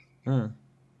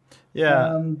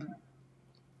 Yeah.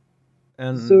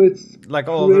 And so it's like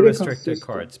all the restricted consistent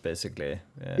cards, basically.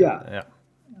 Yeah.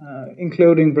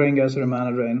 Including Braingazer and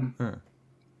Mana Drain,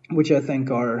 which I think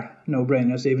are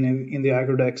no-brainers even in the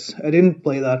aggro decks. I didn't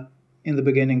play that in the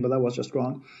beginning, but that was just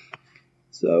wrong.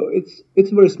 So it's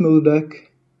a very smooth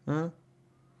deck.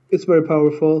 It's very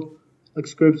powerful. Like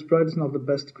Scrib Sprite is not the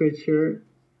best creature.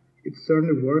 It's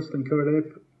certainly worse than Curd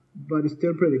Ape, but it's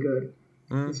still pretty good.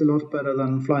 It's a lot better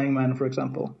than Flying Man, for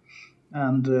example.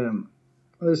 And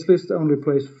this list only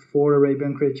plays 4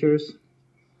 Arabian creatures,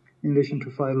 in addition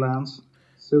to 5 lands.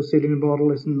 So Sealing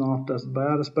Bottle is not as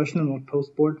bad, especially not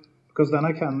post-board, because then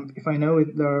I can, if I know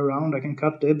they're around, I can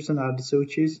cut Dibs and add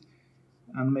Suchis,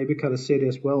 and maybe cut a city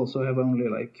as well, so I have only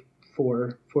like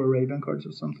 4 Arabian cards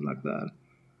or something like that.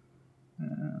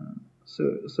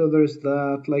 So there's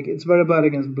that. Like, it's very bad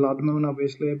against Blood Moon,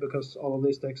 obviously, because all of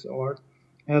these decks are.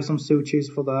 I have some Suchis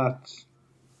for that.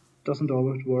 Doesn't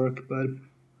always work, but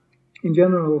in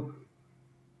general,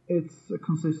 it's a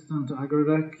consistent aggro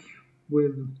deck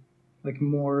with like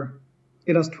more.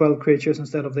 It has 12 creatures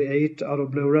instead of the 8 out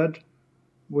of blue-red,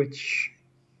 which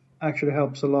actually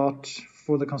helps a lot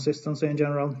for the consistency in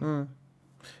general.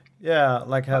 Yeah,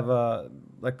 like have a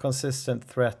like consistent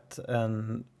threat,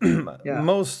 and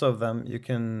most of them you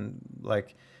can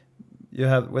like you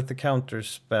have with the counter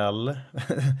spell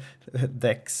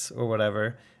decks or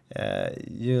whatever.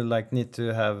 You like need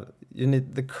to have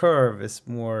the curve is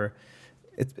more.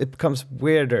 It becomes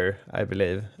weirder, I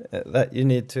believe, that you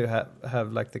need to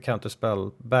have like the counter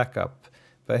spell backup.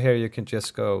 But here you can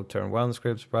just go turn 1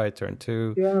 Scrib Sprite, turn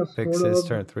 2 Pixies,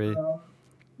 turn 3.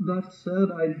 That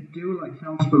said, I do like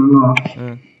counterspell a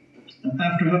lot.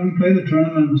 After having played the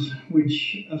tournament,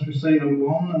 which, as we say, I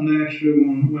won, and I actually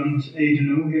went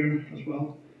 8-0 here as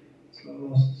well. So I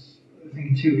lost, I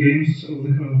think, 2 games over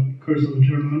the course of the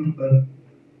tournament, but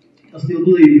I still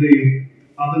believe the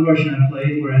other version I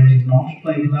played, where I did not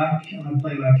play black, and I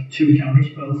played like 2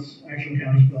 counterspells, actual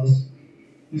counterspells,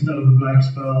 instead of the black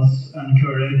spells and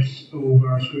Curd Apes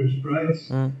over Scrib Sprites,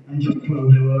 and just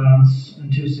 12 dual lands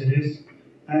and 2 cities.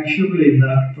 I actually believe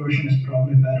that version is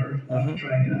probably better after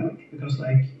trying it out, because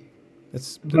like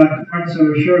black cards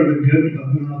are sure they're good, but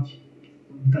they're not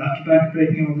that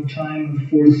backbreaking all the time.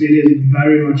 4 cities is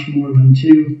very much more than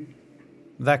 2.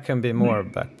 that can be more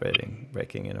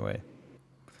breaking in a way.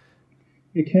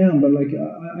 You can, but like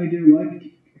I do like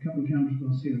a couple of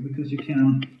counterspells here because you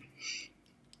can.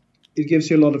 It gives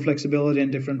you a lot of flexibility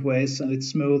in different ways, and it's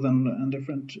smooth and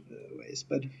different ways.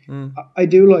 But I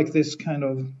do like this kind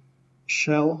of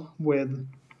shell with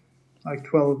like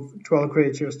 12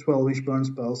 creatures, 12 each burn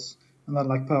spells, and then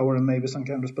like power and maybe some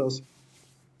counter spells.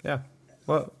 Yeah.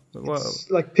 Well,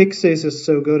 like Pixies is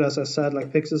so good, as I said.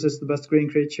 Like Pixies is the best green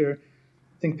creature.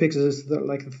 I think Pixies is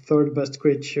like the third best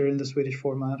creature in the Swedish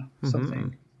format.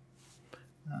 Something.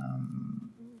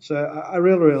 So I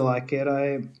really like it.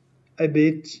 I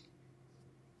beat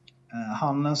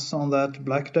Hannes on that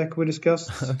black deck we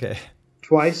discussed. Okay.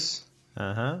 Twice.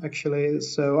 Actually,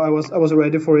 so I was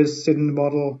ready for his sit in the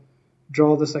bottle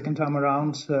draw the second time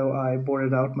around, so I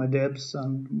boarded out my dibs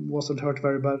and wasn't hurt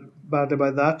very badly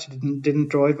by that. Didn't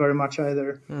draw it very much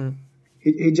either.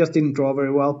 He just didn't draw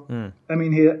very well. I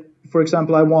mean, for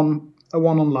example, I won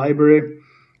on library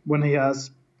when he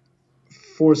has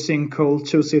 4 Sinkhole,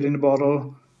 2 sit in the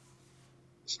bottle,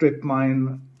 Strip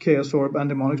Mine, Chaos Orb, and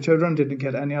Demonic Children. Didn't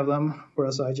get any of them,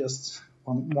 whereas I just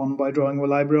won by drawing a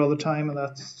library all the time, and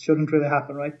that shouldn't really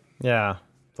happen, right? Yeah,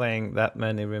 playing that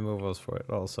many removals for it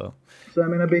also. So I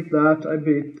mean, I beat that. I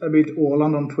beat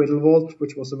Åland on Twiddlevault,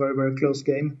 which was a very, very close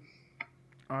game.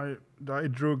 I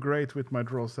drew great with my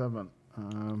draw 7.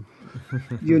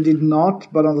 You did not,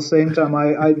 but at the same time,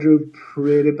 I drew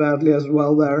pretty badly as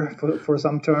well there for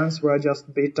some turns where I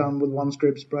just beat down with 1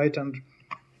 Strip Sprite and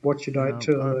watched you die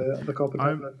to the copper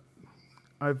tablet.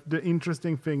 The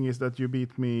interesting thing is that you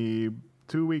beat me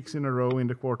 2 weeks in a row in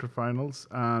the quarterfinals,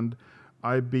 and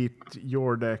I beat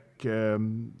your deck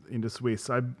in the Swiss.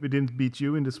 We didn't beat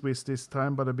you in the Swiss this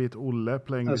time, but I beat Olle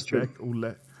playing this deck.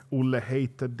 Olle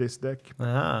hated this deck.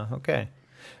 Okay.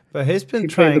 But he's been he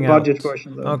trying the budget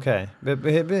version, though. Okay, but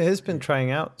he's been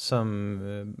trying out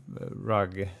some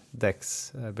rug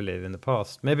decks, I believe, in the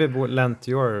past. Maybe lent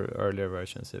your earlier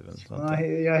versions even.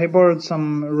 He borrowed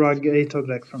some rug ATOG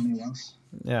deck from me once.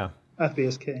 Yeah. At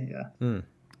BSK, yeah.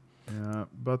 Yeah,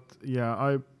 but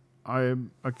yeah,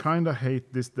 I kind of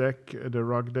hate this deck, the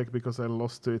rug deck, because I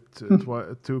lost to it 2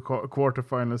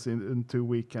 quarterfinals in 2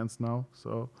 weekends now.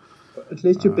 So. At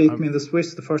least you beat me in the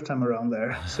Swiss the first time around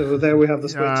there. So there we have the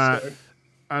switch there.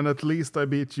 And at least I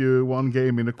beat you 1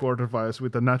 game in the quarterfinals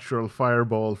with a natural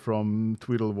fireball from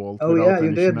Twiddlevault. Oh yeah,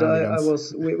 you did.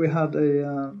 We had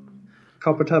a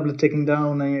copper tablet ticking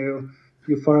down, and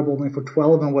you fireballed me for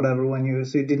 12 and whatever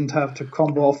so you didn't have to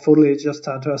combo off fully, you just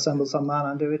had to assemble some mana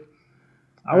and do it.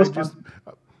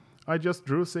 I just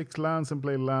drew 6 lands and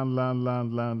played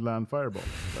land, fireball.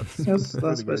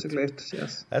 That's basically it.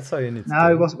 Yes. That's how you need to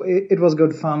do it. It was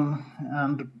good fun,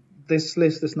 and this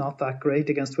list is not that great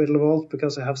against Twiddlevault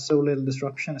because I have so little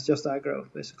disruption. It's just aggro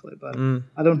basically, but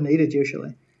I don't need it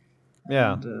usually.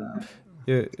 Yeah. And,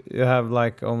 you have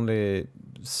like only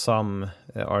some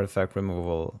artifact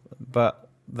removal, but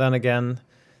then again,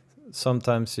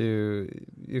 sometimes you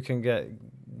can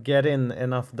get in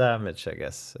enough damage, I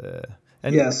guess.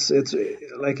 Yes, it's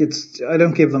I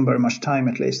don't give them very much time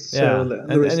at least. Yeah, so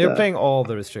and you're playing all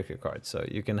the restricted cards, so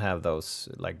you can have those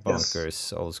like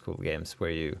bonkers old school games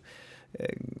where you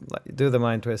do the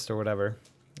mind twist or whatever,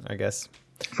 I guess.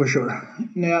 For sure.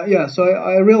 Yeah. So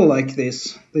I really like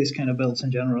these kind of builds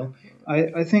in general.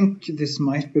 I think this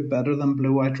might be better than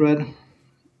Blue White Red,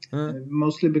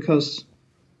 mostly because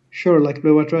like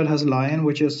Blue White Red has Lion,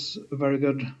 which is a very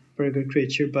good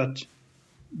creature, but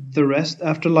the rest,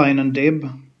 after Lion and Dib,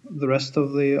 the rest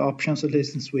of the options, at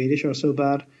least in Swedish, are so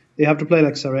bad. They have to play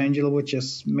like Sarangel, which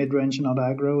is mid-range, not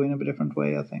aggro, in a different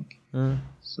way, I think.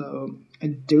 So I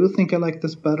do think I like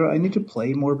this better. I need to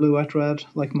play more Blue White Red,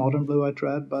 like modern Blue White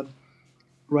Red, but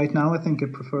right now I think I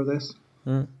prefer this.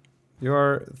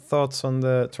 Your thoughts on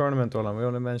the tournament, Olan? We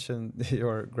only mentioned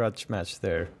your grudge matches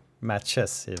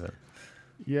even.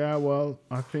 Yeah, well,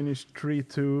 I finished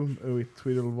 3-2 with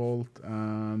Twiddlevault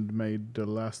and made the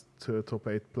last top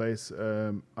 8 place.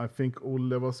 I think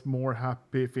Olle was more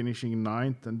happy finishing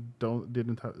 9th and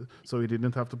he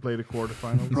didn't have to play the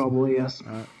quarterfinals. Probably, yes.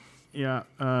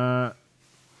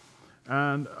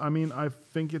 And I mean, I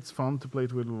think it's fun to play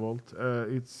Twiddlevault.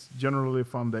 It's generally a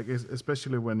fun deck,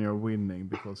 especially when you're winning,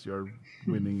 because you're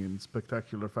winning in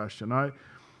spectacular fashion.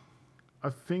 I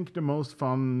think the most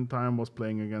fun time was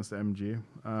playing against MG.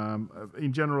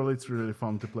 In general, it's really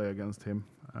fun to play against him.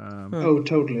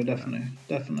 Totally,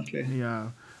 definitely.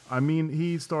 Yeah, I mean,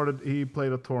 he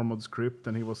played a Tormod script,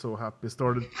 and he was so happy.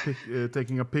 Started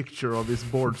taking a picture of his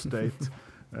board state,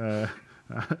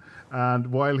 and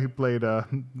while he played,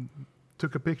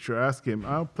 took a picture, asked him,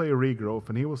 "I'll play a regrowth,"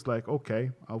 and he was like,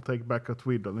 "Okay, I'll take back a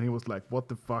Twiddle," and he was like, "What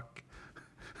the fuck?"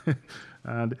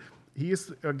 And he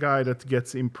is a guy that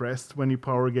gets impressed when you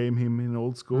power game him in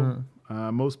old school.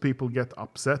 Most people get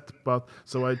upset, but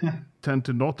so I tend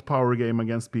to not power game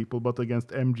against people, but against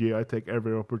MG I take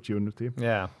every opportunity.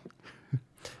 Yeah.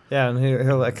 Yeah, and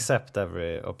he'll accept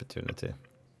every opportunity.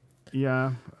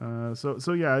 Yeah,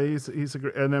 so yeah, he's a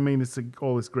great, and I mean it's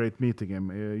always great meeting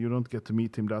him. You don't get to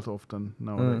meet him that often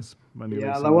nowadays. When you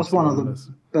Yeah, listen that was to one of him the as-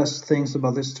 best things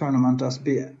about this tournament. As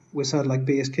we said, like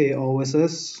BSK always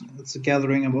is. It's a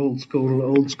gathering of old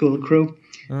school crew.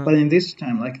 But in this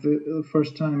time, like the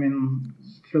first time in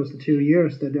close to 2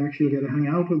 years, that they actually get to hang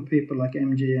out with people like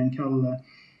MG and Kalle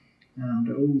and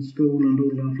old school and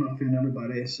Ola and Fluffy and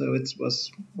everybody. So it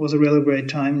was a really great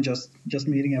time just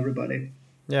meeting everybody.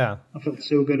 Yeah. I felt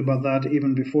so good about that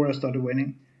even before I started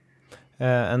winning.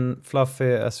 And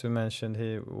Fluffy, as we mentioned,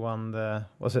 he won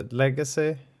was it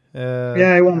Legacy?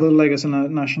 Yeah, I won the Legacy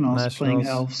Nationals playing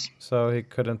elves. So he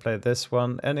couldn't play this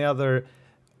one. Any other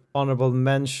honorable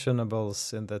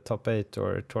mentionables in the top 8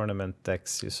 or tournament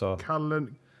decks you saw? Kalle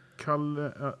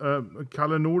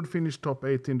Nord finished top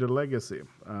 8 in the Legacy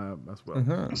as well.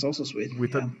 That's also sweet.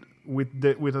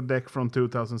 With a deck from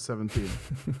 2017.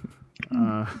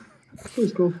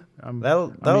 That's cool.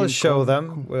 That'll show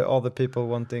them with all the people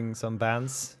wanting some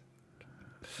bans.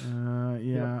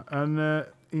 Yeah, and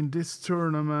in this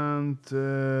tournament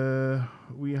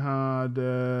we had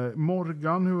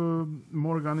Morgan.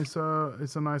 Morgan is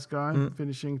a nice guy,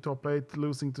 finishing top 8,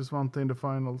 losing to Svante in the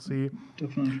finals.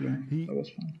 Definitely, that was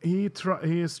fun. He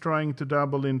is trying to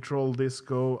dabble in Troll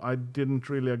Disco. I didn't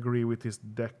really agree with his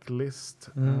deck list.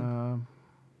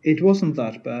 It wasn't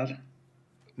that bad.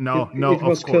 No, it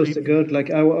was of close course. to good. Like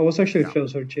I was actually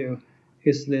closer to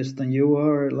his list than you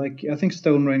are. Like I think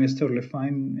Stone Rain is totally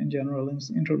fine in general in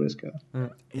Intro Disco.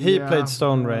 He played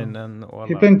Stone Rain and all.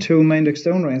 He played 2 main deck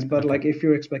Stone Rains, but like if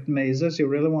you expect mazes, you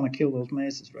really want to kill those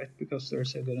mazes, right? Because they're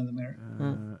so good in the mirror.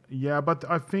 Yeah, but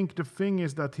I think the thing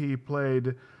is that he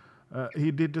played.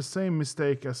 He did the same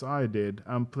mistake as I did.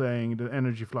 I'm playing the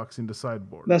Energy Flux in the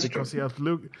sideboard. That's because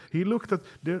true. he looked at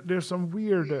there's some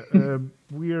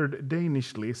weird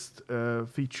Danish list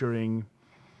featuring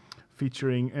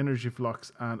Energy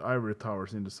Flux and Ivory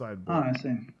Towers in the sideboard. I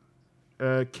see.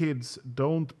 Kids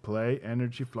don't play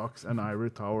Energy Flux and Ivory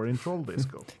Tower in Troll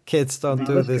Disco. Kids don't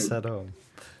do that's this true. at home.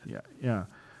 Yeah.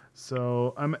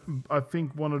 So I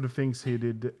think one of the things he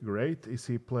did great is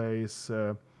he plays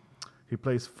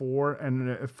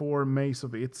 4 Maze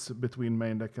of Its between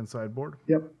main deck and sideboard.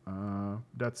 Yep.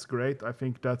 That's great. I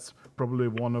think that's probably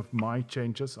one of my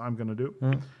changes I'm gonna do.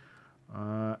 Yeah,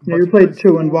 but you he played plays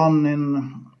 2 and 1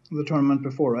 in the tournament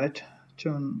before, right? 2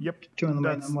 in the main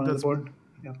That's- and 1 on the that's- board.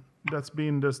 Yeah. That's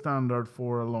been the standard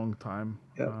for a long time.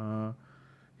 Yeah.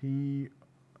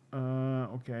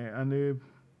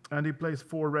 And he plays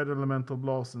 4 red elemental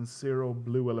blast and 0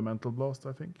 blue elemental blast,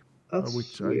 I think. That's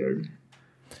which weird.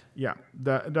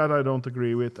 That I don't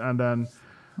agree with. And then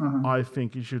I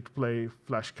think he should play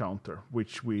flash counter,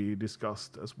 which we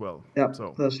discussed as well. Yeah,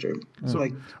 So that's true. So,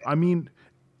 Like, I mean,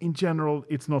 in general,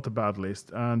 it's not a bad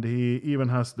list, and he even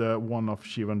has the one of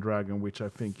Shivan Dragon, which I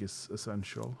think is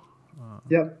essential.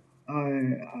 yeah,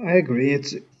 I agree.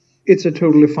 It's a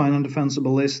totally fine and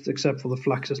defensible list, except for the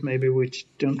fluxes maybe, which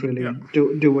don't really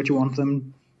do what you want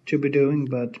them to be doing.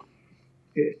 But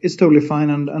it's totally fine,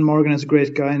 and Morgan is a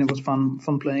great guy, and it was fun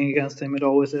playing against him. It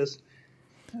always is.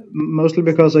 Mostly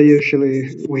because I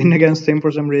usually win against him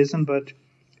for some reason, but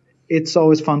it's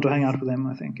always fun to hang out with him.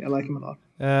 I think I like him a lot.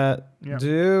 Do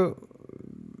you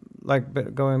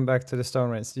going back to the Stone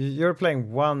Rains? You're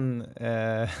playing one.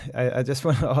 I just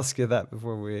want to ask you that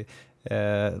before we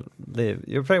leave.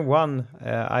 You're playing one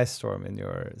Ice Storm in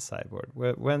your sideboard.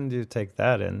 When do you take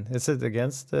that in? Is it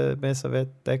against the Maze of It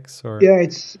decks or? Yeah,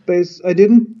 it's based. I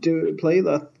didn't play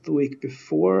that the week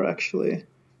before actually,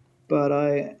 but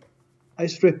I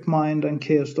strip mined and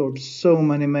chaos stormed so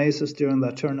many mazes during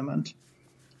that tournament.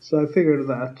 So I figured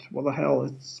that, what the hell,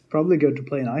 it's probably good to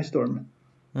play an Ice Storm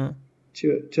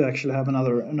to actually have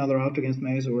another out against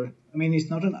Maze. Or I mean, it's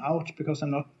not an out because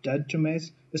I'm not dead to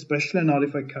Maze, especially not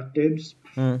if I cut dibs.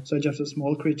 So I just have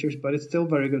small creatures, but it's still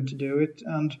very good to do it.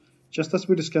 And just as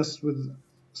we discussed with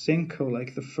Cinco,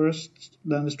 like the first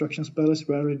land destruction spell is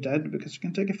rarely dead because you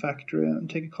can take a factory and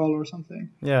take a color or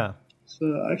something. Yeah.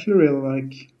 So I actually really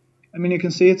like. I mean, you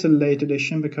can see it's a late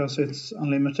edition because it's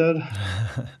unlimited.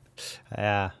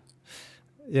 Yeah.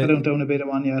 I don't own a beta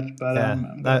one yet, but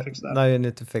I'm going to fix that. Now you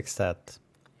need to fix that.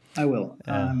 I will.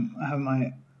 Yeah. I have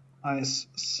my eyes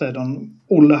set on.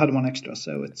 Olle had one extra,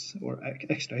 so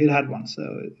extra. He had one, so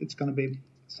it's going to be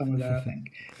somewhere there, I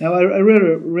think. Now, I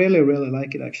really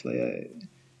like it, actually.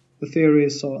 The theory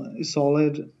is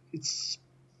solid. It's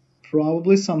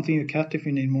probably something you cut if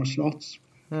you need more slots.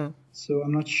 So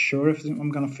I'm not sure if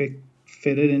I'm gonna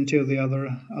fit it into the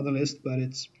other list, but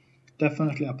it's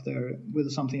definitely up there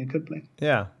with something you could play.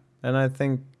 Yeah, and I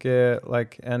think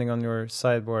like ending on your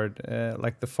sideboard,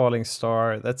 like the Falling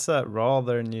Star, that's a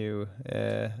rather new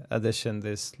addition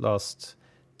this last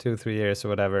 2-3 years or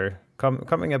whatever,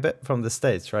 coming a bit from the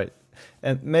States, right?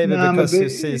 And maybe because you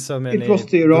see so many. It was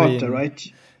the errata, green-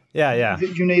 right? Yeah,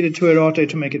 You needed 2 errata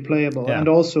to make it playable, Yeah. and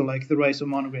also like the Rise of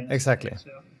Monogreen. exactly.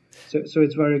 So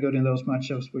it's very good in those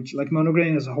matchups. Which like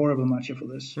Monogreen is a horrible matchup for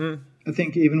this. I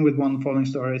think even with one Falling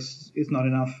Star, it's not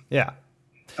enough. Yeah,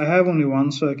 I have only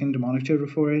one, so I can Demonic Tutor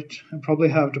for it. I probably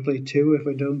have to play 2 if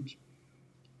I don't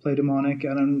play Demonic,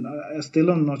 and I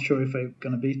still am not sure if I'm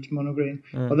gonna beat Monogreen.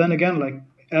 But then again, like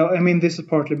I mean, this is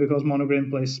partly because Monogreen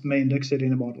plays main deck City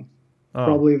in a Bottle. Oh.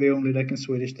 Probably the only deck in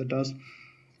Swedish that does.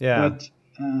 yeah,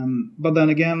 But then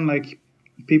again, like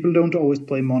people don't always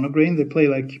play Monogreen; they play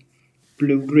like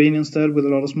blue-green instead with a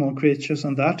lot of small creatures,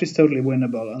 and that is totally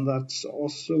winnable. And that's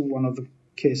also one of the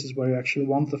cases where you actually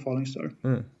want the Falling Star.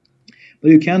 But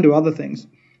you can do other things.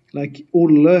 Like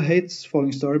Olle hates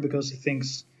Falling Star because he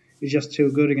thinks it's just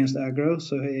too good against aggro,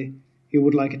 so he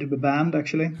would like it to be banned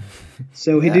actually.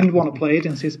 So he didn't want to play it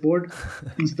in his board.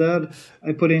 Instead,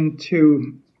 I put in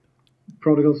 2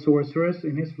 Prodigal Sorcerers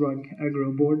in his rug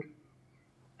aggro board.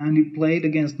 And he played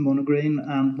against Monogreen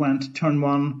and went turn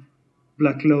 1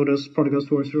 Black Lotus Prodigal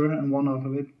Sorcerer and won off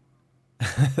of it.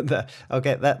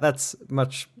 that's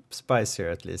much spicier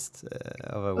at least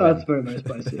of a win. That's very, very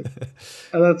spicy.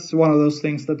 And that's one of those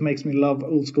things that makes me love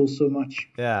old school so much.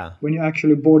 Yeah, When you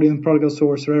actually board in Prodigal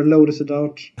Sorcerer, Lotus it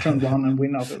out, turn 1 and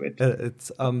win off of it.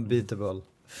 it's unbeatable.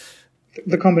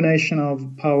 The combination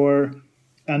of power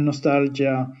and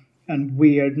nostalgia and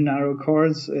weird narrow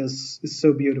cards is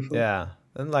so beautiful. Yeah,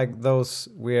 and like those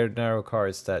weird narrow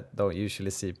cards that don't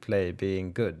usually see play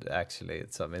being good, actually,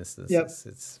 in some instances. Yep.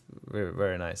 It's very,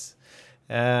 very nice.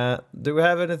 Do we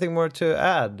have anything more to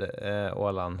add,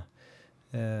 Olan?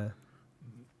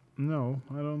 No,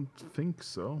 I don't think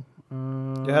so.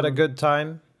 You had a good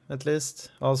time, at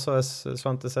least. Also, as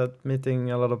Svante said,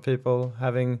 meeting a lot of people,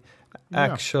 having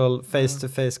actual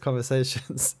face-to-face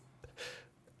conversations.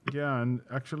 Yeah, and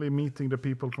actually meeting the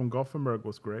people from Gothenburg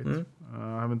was great.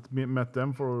 I haven't met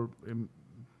them for in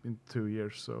 2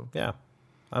 years, so Yeah,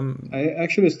 I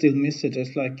actually still miss it.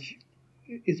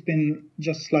 It's been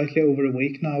just slightly over a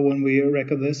week now when we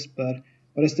record this, but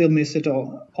I still miss it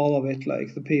all of it,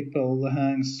 like the people, the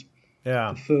hangs,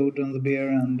 yeah. the food and the beer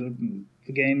and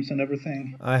the games and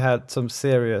everything. I had some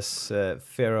serious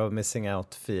fear of missing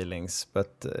out feelings,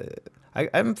 but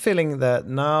I'm feeling that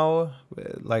now,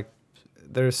 like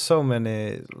there's so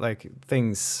many like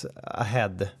things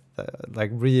ahead,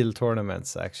 like real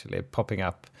tournaments actually popping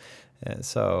up.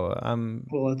 So I'm.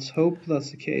 Well, let's hope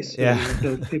that's the case. So Yeah.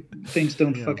 Things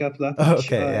don't fuck up that much.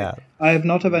 Okay, yeah. I have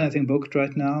not have anything booked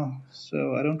right now,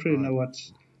 so I don't really know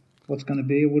what's going to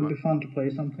be. It would be fun to play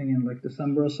something in like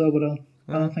December or so, but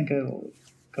I don't think I'll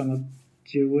gonna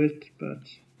do it. But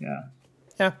yeah.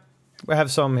 Yeah, we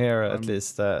have some here at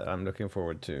least that I'm looking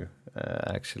forward to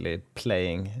actually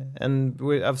playing, and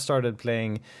I've started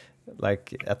playing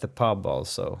like at the pub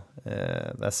also.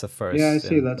 That's the first. Yeah, I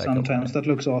see in, that like, sometimes. That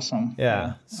looks awesome.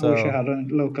 Yeah, I wish I had a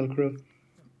local crew.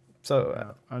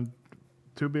 So and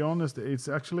to be honest, it's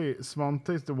actually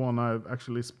Svante is the one I've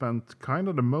actually spent kind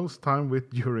of the most time with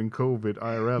during COVID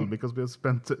IRL because we have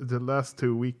spent the last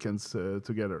 2 weekends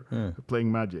together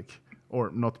playing Magic, or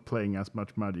not playing as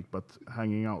much Magic, but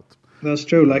hanging out. That's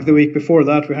true. Like the week before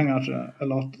that, we hung out a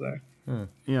lot there.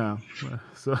 Yeah,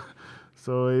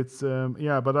 so it's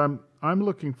but I'm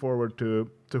looking forward to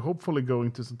hopefully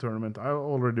going to some tournament. I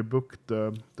already booked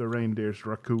the Reindeer's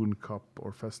Raccoon Cup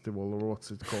or festival or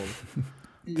what's it called.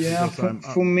 Yeah,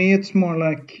 Because for me, it's more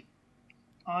like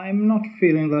I'm not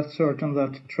feeling that certain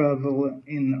that travel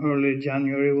in early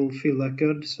January will feel that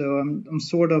good. So I'm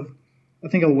sort of, I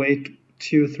think I'll wait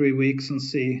 2-3 weeks and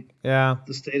see yeah,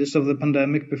 the status of the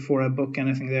pandemic before I book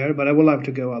anything there. But I will have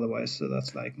to go otherwise. So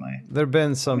that's like my. there've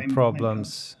been some Maybe-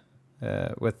 problems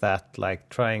with that, like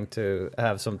trying to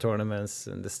have some tournaments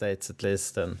in the States at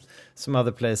least, and some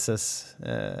other places,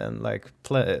 and like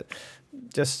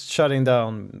just shutting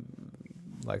down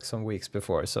like some weeks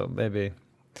before. So maybe,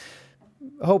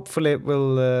 hopefully, it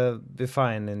will be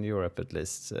fine in Europe at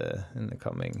least in the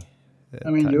coming.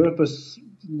 I mean, time. Europe is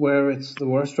where it's the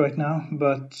worst right now.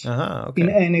 But Okay. in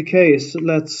any case,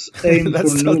 let's aim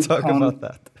Let's for not talk NoobCon, about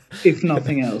that. if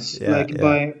nothing else. Yeah, like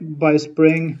yeah. by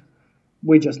spring,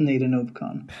 we just need a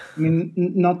NoobCon. I mean,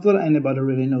 not that anybody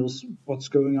really knows what's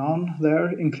going on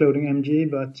there, including MG,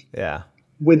 but Yeah.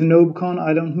 with NoobCon,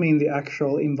 I don't mean the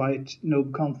actual invite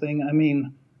NoobCon thing. I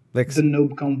mean the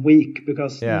NoobCon week,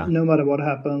 because no matter what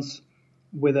happens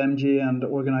with MG and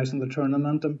organizing the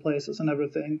tournament and places and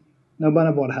everything, no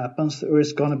matter what happens, there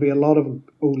is going to be a lot of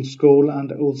old school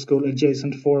and old school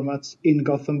adjacent formats in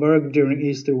Gothenburg during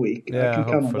Easter week. I can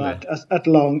count on that as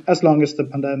long as the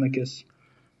pandemic is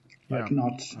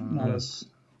not as.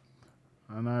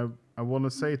 And I want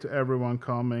to say to everyone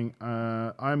coming,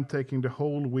 I'm taking the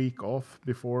whole week off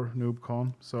before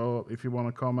NoobCon. So if you want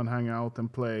to come and hang out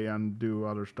and play and do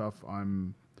other stuff,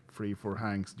 I'm free for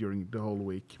hangs during the whole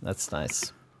week. That's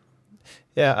nice.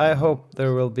 Yeah, I hope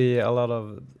there will be a lot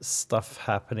of stuff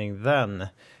happening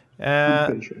then.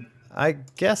 I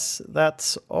guess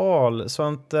that's all.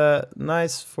 Svante,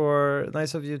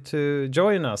 nice of you to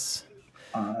join us.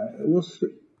 It was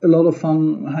a lot of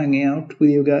fun hanging out with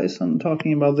you guys and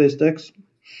talking about these decks.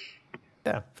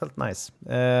 Yeah, felt nice.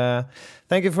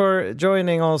 Thank you for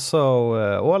joining also,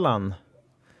 Olan.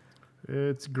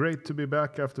 It's great to be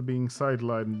back after being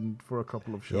sidelined for a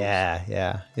couple of shows.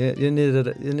 Yeah. You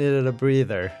needed a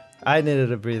breather. I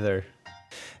needed a breather.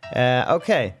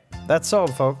 Okay, that's all,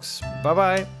 folks.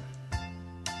 Bye-bye.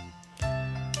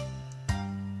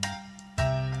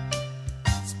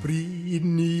 Sprid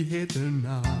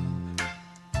nyheterna.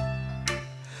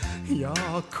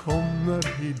 Jag kommer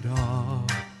idag.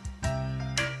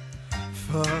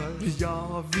 För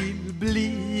jag vill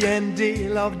bli en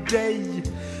del av dig,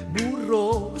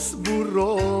 Borås,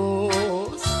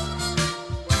 Borås.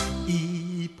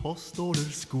 I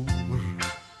postorderskor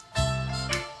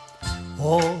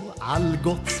och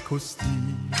Algots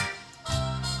kostym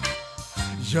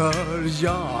gör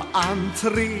jag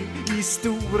entré i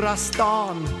stora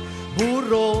stan,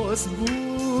 Borås,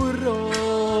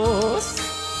 Borås.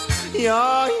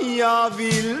 Ja, jag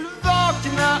vill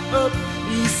vakna upp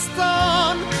i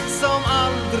stan som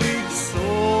aldrig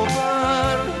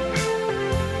sover.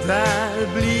 Där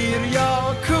blir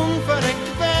jag kung för en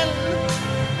kväll.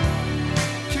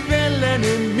 Kvällen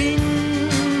är min.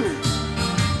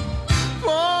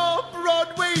 På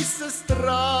Broadways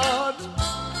estrad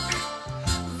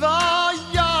var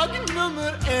jag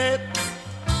nummer 1.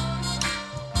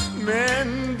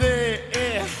 Men det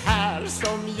är här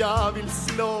som jag vill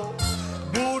slå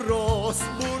Borås,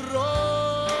 Borås.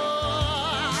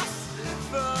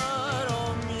 För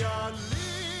om jag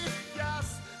lyckas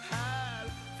här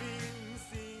finns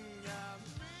inga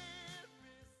mer.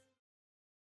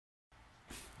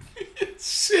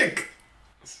 Shit!